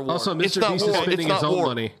been under war. Also, It's Mr. not Beast war. is It's spending his not own war.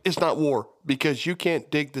 money. It's not war because you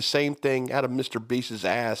can't dig the same thing out of Mr. Beast's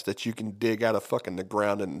ass that you can dig out of fucking the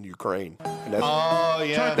ground in Ukraine. And that's, Oh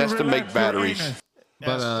yeah, that's to make batteries.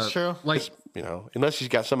 But that's true. like, Unless he's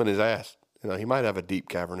got some in his ass. He might have a deep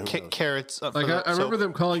cavern. Who knows? Carrots. like I remember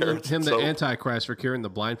them calling him the soap. Antichrist for curing the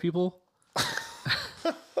blind people.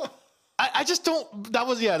 I just don't. That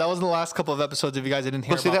was in the last couple of episodes. If you guys didn't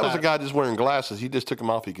hear, But see, about that was a guy just wearing glasses. He just took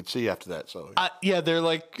them off. He could see after that. So Yeah, they're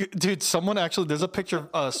like, dude. Someone actually, there's a picture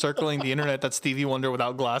circling the internet that's Stevie Wonder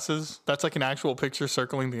without glasses. That's like an actual picture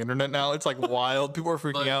circling the internet now. It's like wild. People are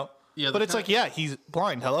freaking out. yeah, but the it's like, yeah, he's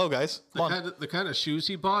blind. Hello, guys. Come on. The kind of shoes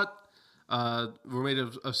he bought were made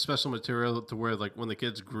of special material to where, like, when the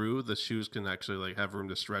kids grew, the shoes can actually like have room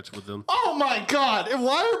to stretch with them. Oh my god! And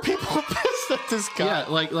why are people pissed at this guy? Yeah,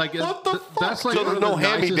 like What the fuck? that's like So one there's of no the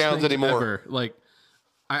nicest hand-me-downs things anymore. ever. Like,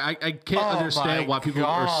 I can't Oh understand my why people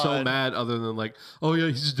are so God. mad. Other than like, oh yeah,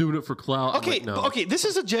 he's just doing it for clout. I'm Okay, like, no. okay. This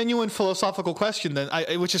is a genuine philosophical question, then,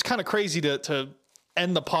 which is kind of crazy to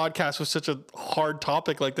end the podcast with such a hard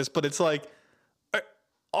topic like this. But it's like,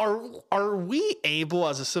 are we able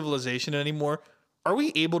as a civilization anymore? Are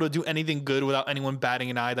we able to do anything good without anyone batting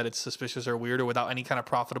an eye that it's suspicious or weird, or without any kind of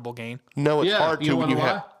profitable gain? no, it's Yeah, hard you to know when you why?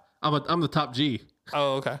 have. I'm the top G.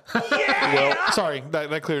 Oh, okay. Well, sorry,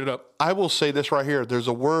 that cleared it up. I will say this right here. There's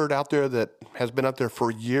a word out there that has been out there for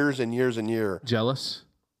years and years and years. Jealous.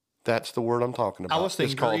 That's the word I'm talking about. was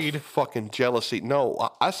thinking it's called greed. fucking jealousy.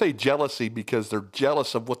 No, I say jealousy because they're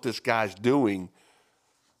jealous of what this guy's doing,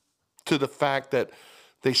 to the fact that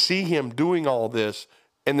they see him doing all this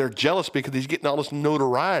and they're jealous because he's getting all this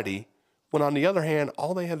notoriety. When on the other hand,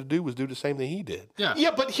 all they had to do was do the same thing he did. Yeah.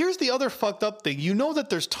 Yeah, but here's the other fucked up thing. You know that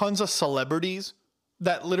there's tons of celebrities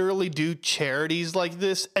that literally do charities like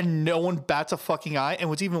this and no one bats a fucking eye. And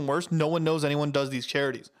what's even worse, no one knows anyone does these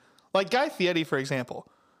charities. Like Guy Fieri, for example.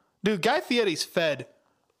 Dude, Guy Fieri's fed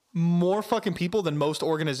more fucking people than most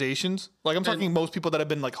organizations. Like, I'm talking most people that have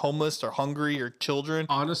been like homeless or hungry or children.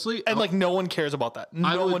 Honestly, And like no one cares about that.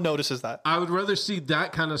 No one notices that. I would rather see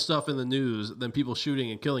that kind of stuff in the news than people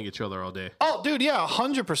shooting and killing each other all day. Oh, dude, yeah,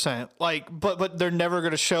 100%. Like, but they're never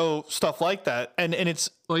gonna show stuff like that. And it's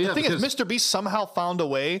the thing is, Mr. Beast somehow found a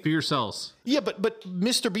way. Fear sells. Yeah, but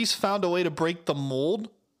Mr. Beast found a way to break the mold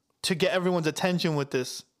to get everyone's attention with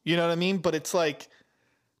this. You know what I mean? But it's like,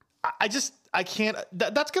 I can't.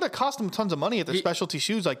 That's gonna cost them tons of money at their specialty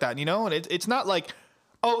shoes like that, you know. And it's not like,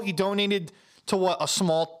 oh, he donated to what, a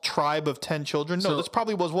small tribe of 10 children. No, this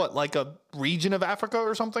probably was what, like a region of Africa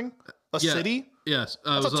or something, city. Yes, it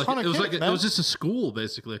was just a school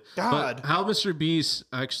basically. God, but how Mr. Beast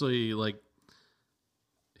actually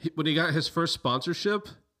when he got his first sponsorship,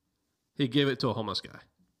 he gave it to a homeless guy,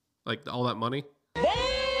 like all that money.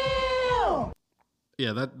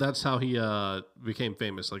 Yeah, that's how he became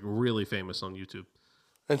famous, like really famous on YouTube.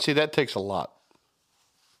 And see, that takes a lot.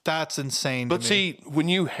 That's insane. But see, when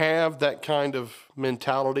you have that kind of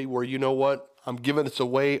mentality where, you know what, I'm giving this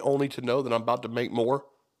away only to know that I'm about to make more,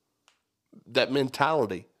 that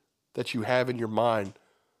mentality that you have in your mind,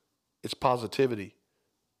 it's positivity.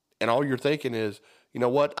 And all you're thinking is, you know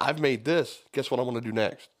what, I've made this. Guess what I'm going to do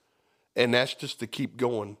next? And that's just to keep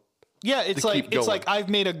going. Yeah, it's like I've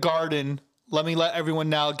made a garden. Let me let everyone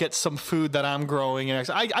now get some food that I'm growing. And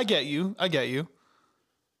I get you.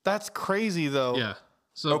 That's crazy, though. Yeah.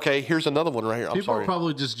 So okay, here's another one right here. People are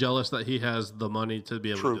probably just jealous that he has the money to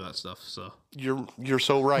be able to do that stuff. So you're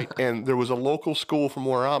so right. And there was a local school from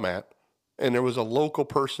where I'm at, and there was a local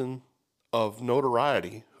person of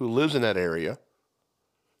notoriety who lives in that area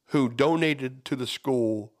who donated to the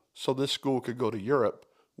school so this school could go to Europe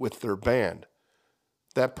with their band.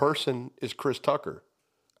 That person is Chris Tucker.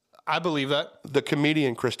 I believe that. The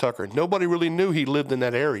comedian Chris Tucker. Nobody really knew he lived in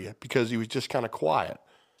that area because he was just kind of quiet.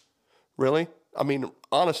 Really? I mean,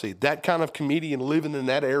 honestly, that kind of comedian living in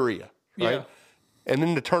that area, right? Yeah. And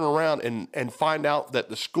then to turn around and find out that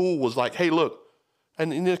the school was like, hey, look,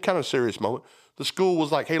 and in this kind of serious moment, the school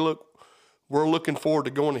was like, hey, look, we're looking forward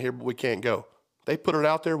to going here, but we can't go. They put it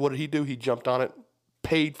out there. What did he do? He jumped on it,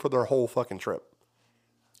 paid for their whole fucking trip.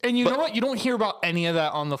 And you know what? You don't hear about any of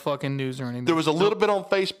that on the fucking news or anything. There was a little bit on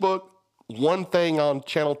Facebook, one thing on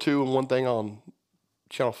Channel 2 and one thing on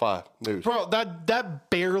Channel 5 News. Bro, that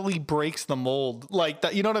barely breaks the mold. Like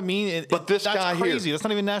that, you know what I mean? But this guy crazy. Here, that's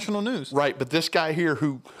not even national news. Right, but this guy here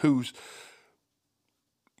who's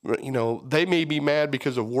you know, they may be mad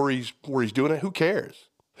because of where he's doing it. Who cares?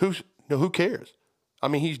 Who cares? I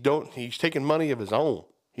mean, he's taking money of his own.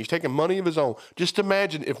 He's taking money of his own. Just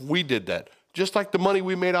imagine if we did that. Just like the money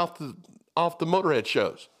we made off the Motorhead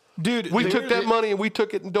shows. Dude, we took that money and we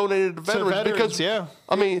took it and donated to veterans because, yeah.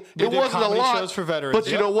 I mean, it wasn't a lot. Shows for veterans,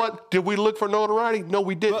 but you know what? Did we look for notoriety? No,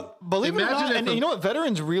 we didn't. Believe it or not, and you know what?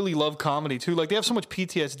 Veterans really love comedy too. Like they have so much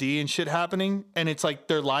PTSD and shit happening, and it's like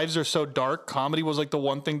their lives are so dark. Comedy was like the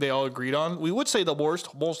one thing they all agreed on. We would say the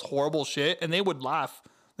worst, most horrible shit, and they would laugh.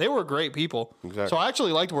 They were great people. Exactly. So I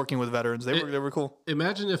actually liked working with veterans. They were cool.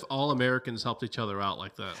 Imagine if all Americans helped each other out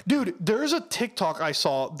like that. Dude, there's a TikTok I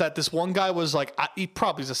saw that this one guy was like, he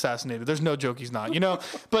probably is assassinated. There's no joke he's not, you know?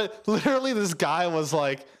 But literally this guy was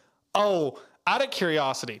like, oh, out of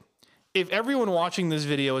curiosity, if everyone watching this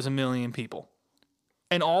video is 1 million people,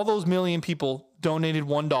 and all those 1 million people donated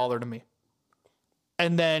 $1 to me,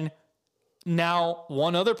 and then now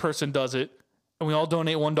one other person does it, and we all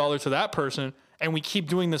donate $1 to that person, and we keep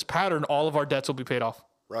doing this pattern, all of our debts will be paid off.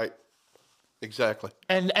 Right. Exactly.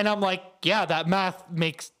 And I'm like, yeah, that math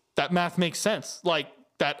makes sense. Like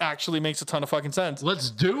that actually makes a ton of fucking sense. Let's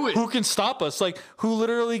do it. Who can stop us? Like who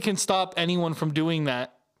literally can stop anyone from doing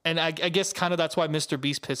that? And I guess kind of that's why Mr.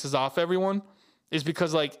 Beast pisses off everyone, is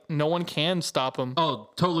because like no one can stop him. Oh,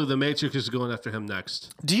 totally. The Matrix is going after him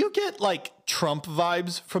next. Do you get like Trump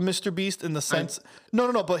vibes from Mr. Beast in the sense?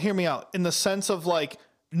 No. But hear me out. In the sense of like,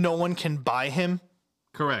 no one can buy him.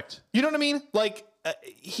 Correct. You know what I mean? Like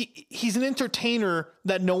he's an entertainer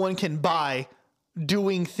that no one can buy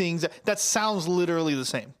doing things that sounds literally the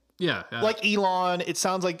same. Yeah. Like Elon, it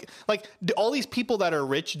sounds like all these people that are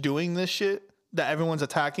rich doing this shit that everyone's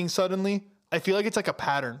attacking suddenly. I feel like it's like a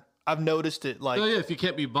pattern. I've noticed it. Like, oh yeah, if you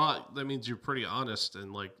can't be bought, that means you're pretty honest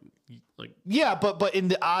and like. Yeah, but in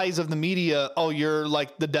the eyes of the media, oh, you're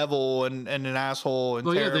like the devil and an asshole and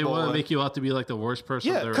terrible. Yeah, they want to make you out to be like the worst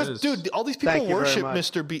person there is. Yeah, because dude, all these people worship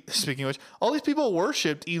Mr. Beast. Speaking of which, all these people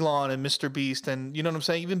worshipped Elon and Mr. Beast, and you know what I'm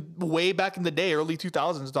saying? Even way back in the day, early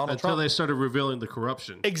 2000s, Donald Trump. Until they started revealing the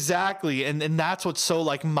corruption. Exactly, and that's what's so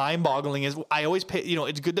like mind-boggling is I always pay. You know,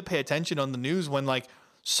 it's good to pay attention on the news when like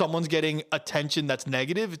someone's getting attention that's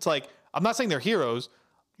negative, it's like, I'm not saying they're heroes.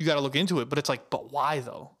 You got to look into it, but it's like, but why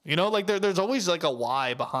though? You know, like there's always like a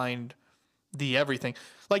why behind the everything.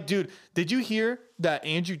 Like, dude, did you hear that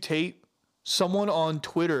Andrew Tate, someone on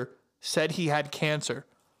Twitter said he had cancer?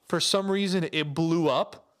 For some reason, it blew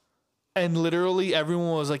up. And literally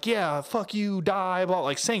everyone was like, yeah, fuck you, die, blah,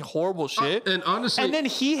 like saying horrible shit. And honestly, and then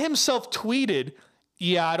he himself tweeted,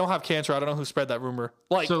 yeah, I don't have cancer. I don't know who spread that rumor.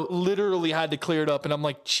 Like, literally had to clear it up. And I'm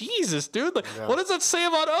like, Jesus, dude, like, what does that say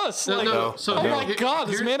about us? No, like, no. So oh my God,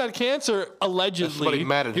 this man had cancer, allegedly.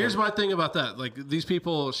 Here's my thing about that. Like, these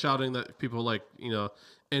people shouting that people like,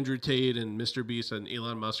 Andrew Tate and Mr. Beast and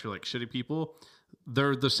Elon Musk are like shitty people.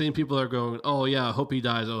 They're the same people that are going, oh, yeah, I hope he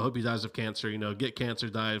dies. Oh, I hope he dies of cancer. Get cancer,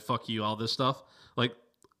 die, fuck you, all this stuff. Like,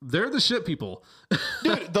 they're the shit people.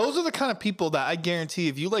 Dude, those are the kind of people that I guarantee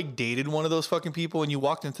if you like dated one of those fucking people and you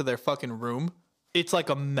walked into their fucking room, it's like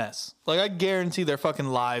a mess. Like, I guarantee their fucking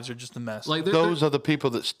lives are just a mess. Like, those are the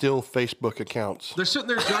people that steal Facebook accounts. They're sitting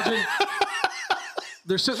there judging.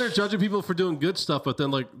 They're sitting there judging people for doing good stuff, but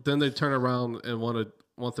then they turn around and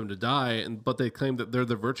want them to die, but they claim that they're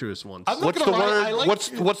the virtuous ones. What's the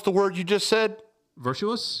word? What's the word you just said?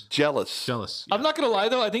 Virtuous? Jealous. Yeah. I'm not gonna lie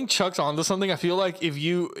though, I think Chuck's onto something. I feel like if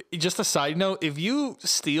you, just a side note, if you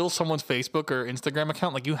steal someone's Facebook or Instagram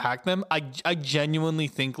account, like you hack them, I genuinely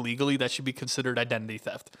think legally that should be considered identity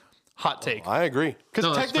theft. Hot take. I agree.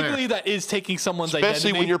 Because technically that is taking someone's identity.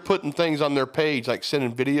 Especially when you're putting things on their page, like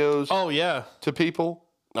sending videos to people.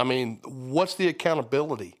 I mean, what's the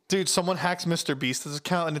accountability? Dude, someone hacks Mr. Beast's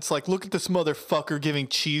account and it's like, look at this motherfucker giving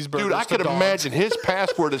cheeseburgers. Dude, I could imagine his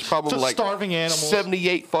password is probably like starving animals.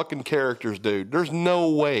 78 fucking characters, dude. There's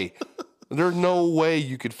no way. There's no way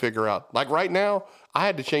you could figure out. Like right now, I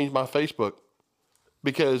had to change my Facebook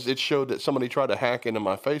because it showed that somebody tried to hack into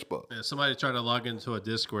my Facebook. Yeah, somebody tried to log into a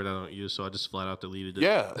Discord I don't use, so I just flat out deleted it.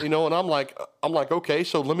 Yeah, and I'm like, okay,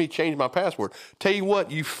 so let me change my password. Tell you what,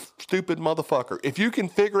 you stupid motherfucker. If you can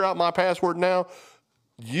figure out my password now,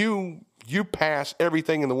 you pass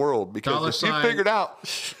everything in the world because if you figured out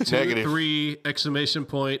negative. 3 exclamation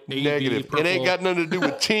point negative. It ain't got nothing to do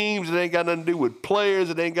with teams. It ain't got nothing to do with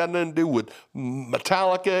players. It ain't got nothing to do with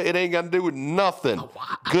Metallica. It ain't got to do with nothing.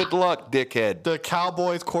 Good luck, dickhead. The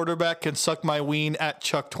Cowboys quarterback can suck my ween at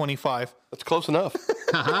Chuck 25. That's close enough.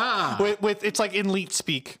 with it's like elite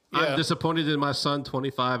speak. Yeah. I'm disappointed in my son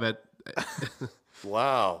 25 at.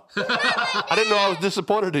 Wow. I didn't know I was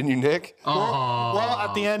disappointed in you, Nick. Well,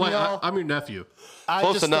 at the end, y'all. I'm your nephew.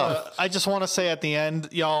 Close enough. I just want to say at the end,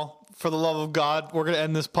 y'all, for the love of God, we're going to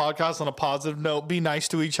end this podcast on a positive note. Be nice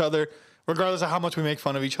to each other. Regardless of how much we make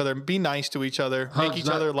fun of each other, be nice to each other. Make each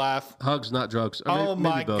other laugh. Hugs, not drugs. Oh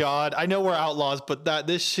my God. I know we're outlaws, but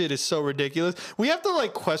this shit is so ridiculous. We have to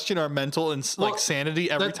like question our mental and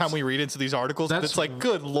sanity every time we read into these articles. It's like,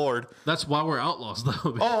 good Lord. That's why we're outlaws though.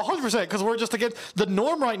 100%. Because we're just against the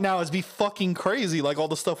norm right now is be fucking crazy like all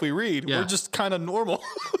the stuff we read. Yeah. We're just kind of normal.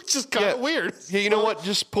 It's just kind of weird. Yeah, you know what?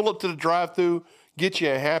 Just pull up to the drive-thru, get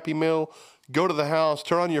you a Happy Meal, go to the house,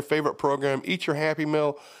 turn on your favorite program, eat your Happy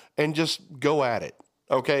Meal, and just go at it.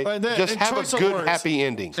 Okay? Just have a good, happy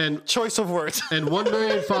ending. And choice of words. And 1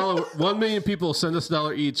 million 1 million people send us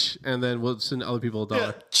 $1 each, and then we'll send other people $1.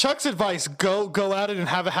 Yeah. Chuck's advice, go at it and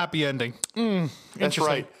have a happy ending. That's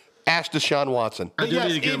right. Ask Deshaun Watson. I do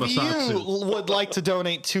need to get him a sock If suit. you would like to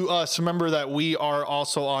donate to us, remember that we are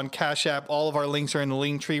also on Cash App. All of our links are in the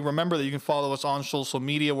link tree. Remember that you can follow us on social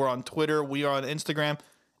media. We're on Twitter, we are on Instagram,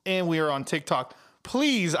 and we are on TikTok.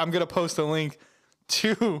 Please, I'm going to post a link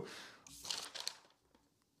to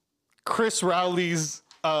Chris Rowley's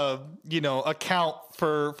account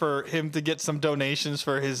for him to get some donations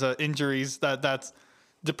for his injuries. That's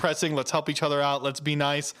depressing. Let's help each other out. Let's be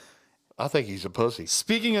nice. I think he's a pussy.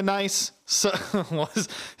 Speaking of nice,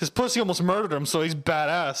 his pussy almost murdered him, so he's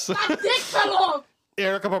badass. My dick fell off.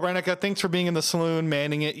 Erica Pobrenica, thanks for being in the saloon,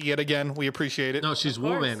 manning it yet again. We appreciate it. No, she's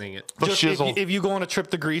wool-manning it. Just if you go on a trip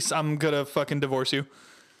to Greece, I'm gonna fucking divorce you.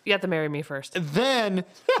 You have to marry me first. Then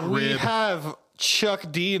we have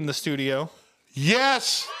Chuck D in the studio.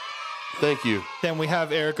 Yes. Thank you. Then we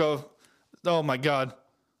have Erica. Oh my God.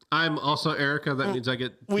 I'm also Erica. That means I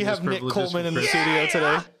get. We have Nick Coleman in the studio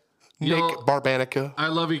today. Nick Barbanica. I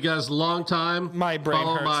love you guys. Long time. My brain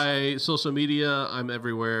Follow hurts. my social media. I'm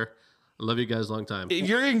everywhere. I love you guys. Long time. If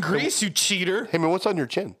you're in Greece, you cheater. Hey man, what's on your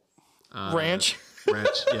chin? Ranch.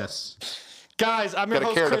 Ranch. Yes. Guys, I'm your Got a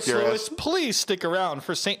host, carrot Chris up your Lewis. ass. Please stick around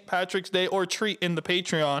for St. Patrick's Day or treat in the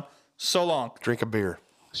Patreon. So long. Drink a beer.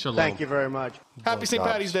 Shalom. Thank you very much. Happy St.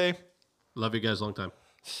 God. Patty's Day. Love you guys. Long time.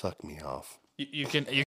 Suck me off. You can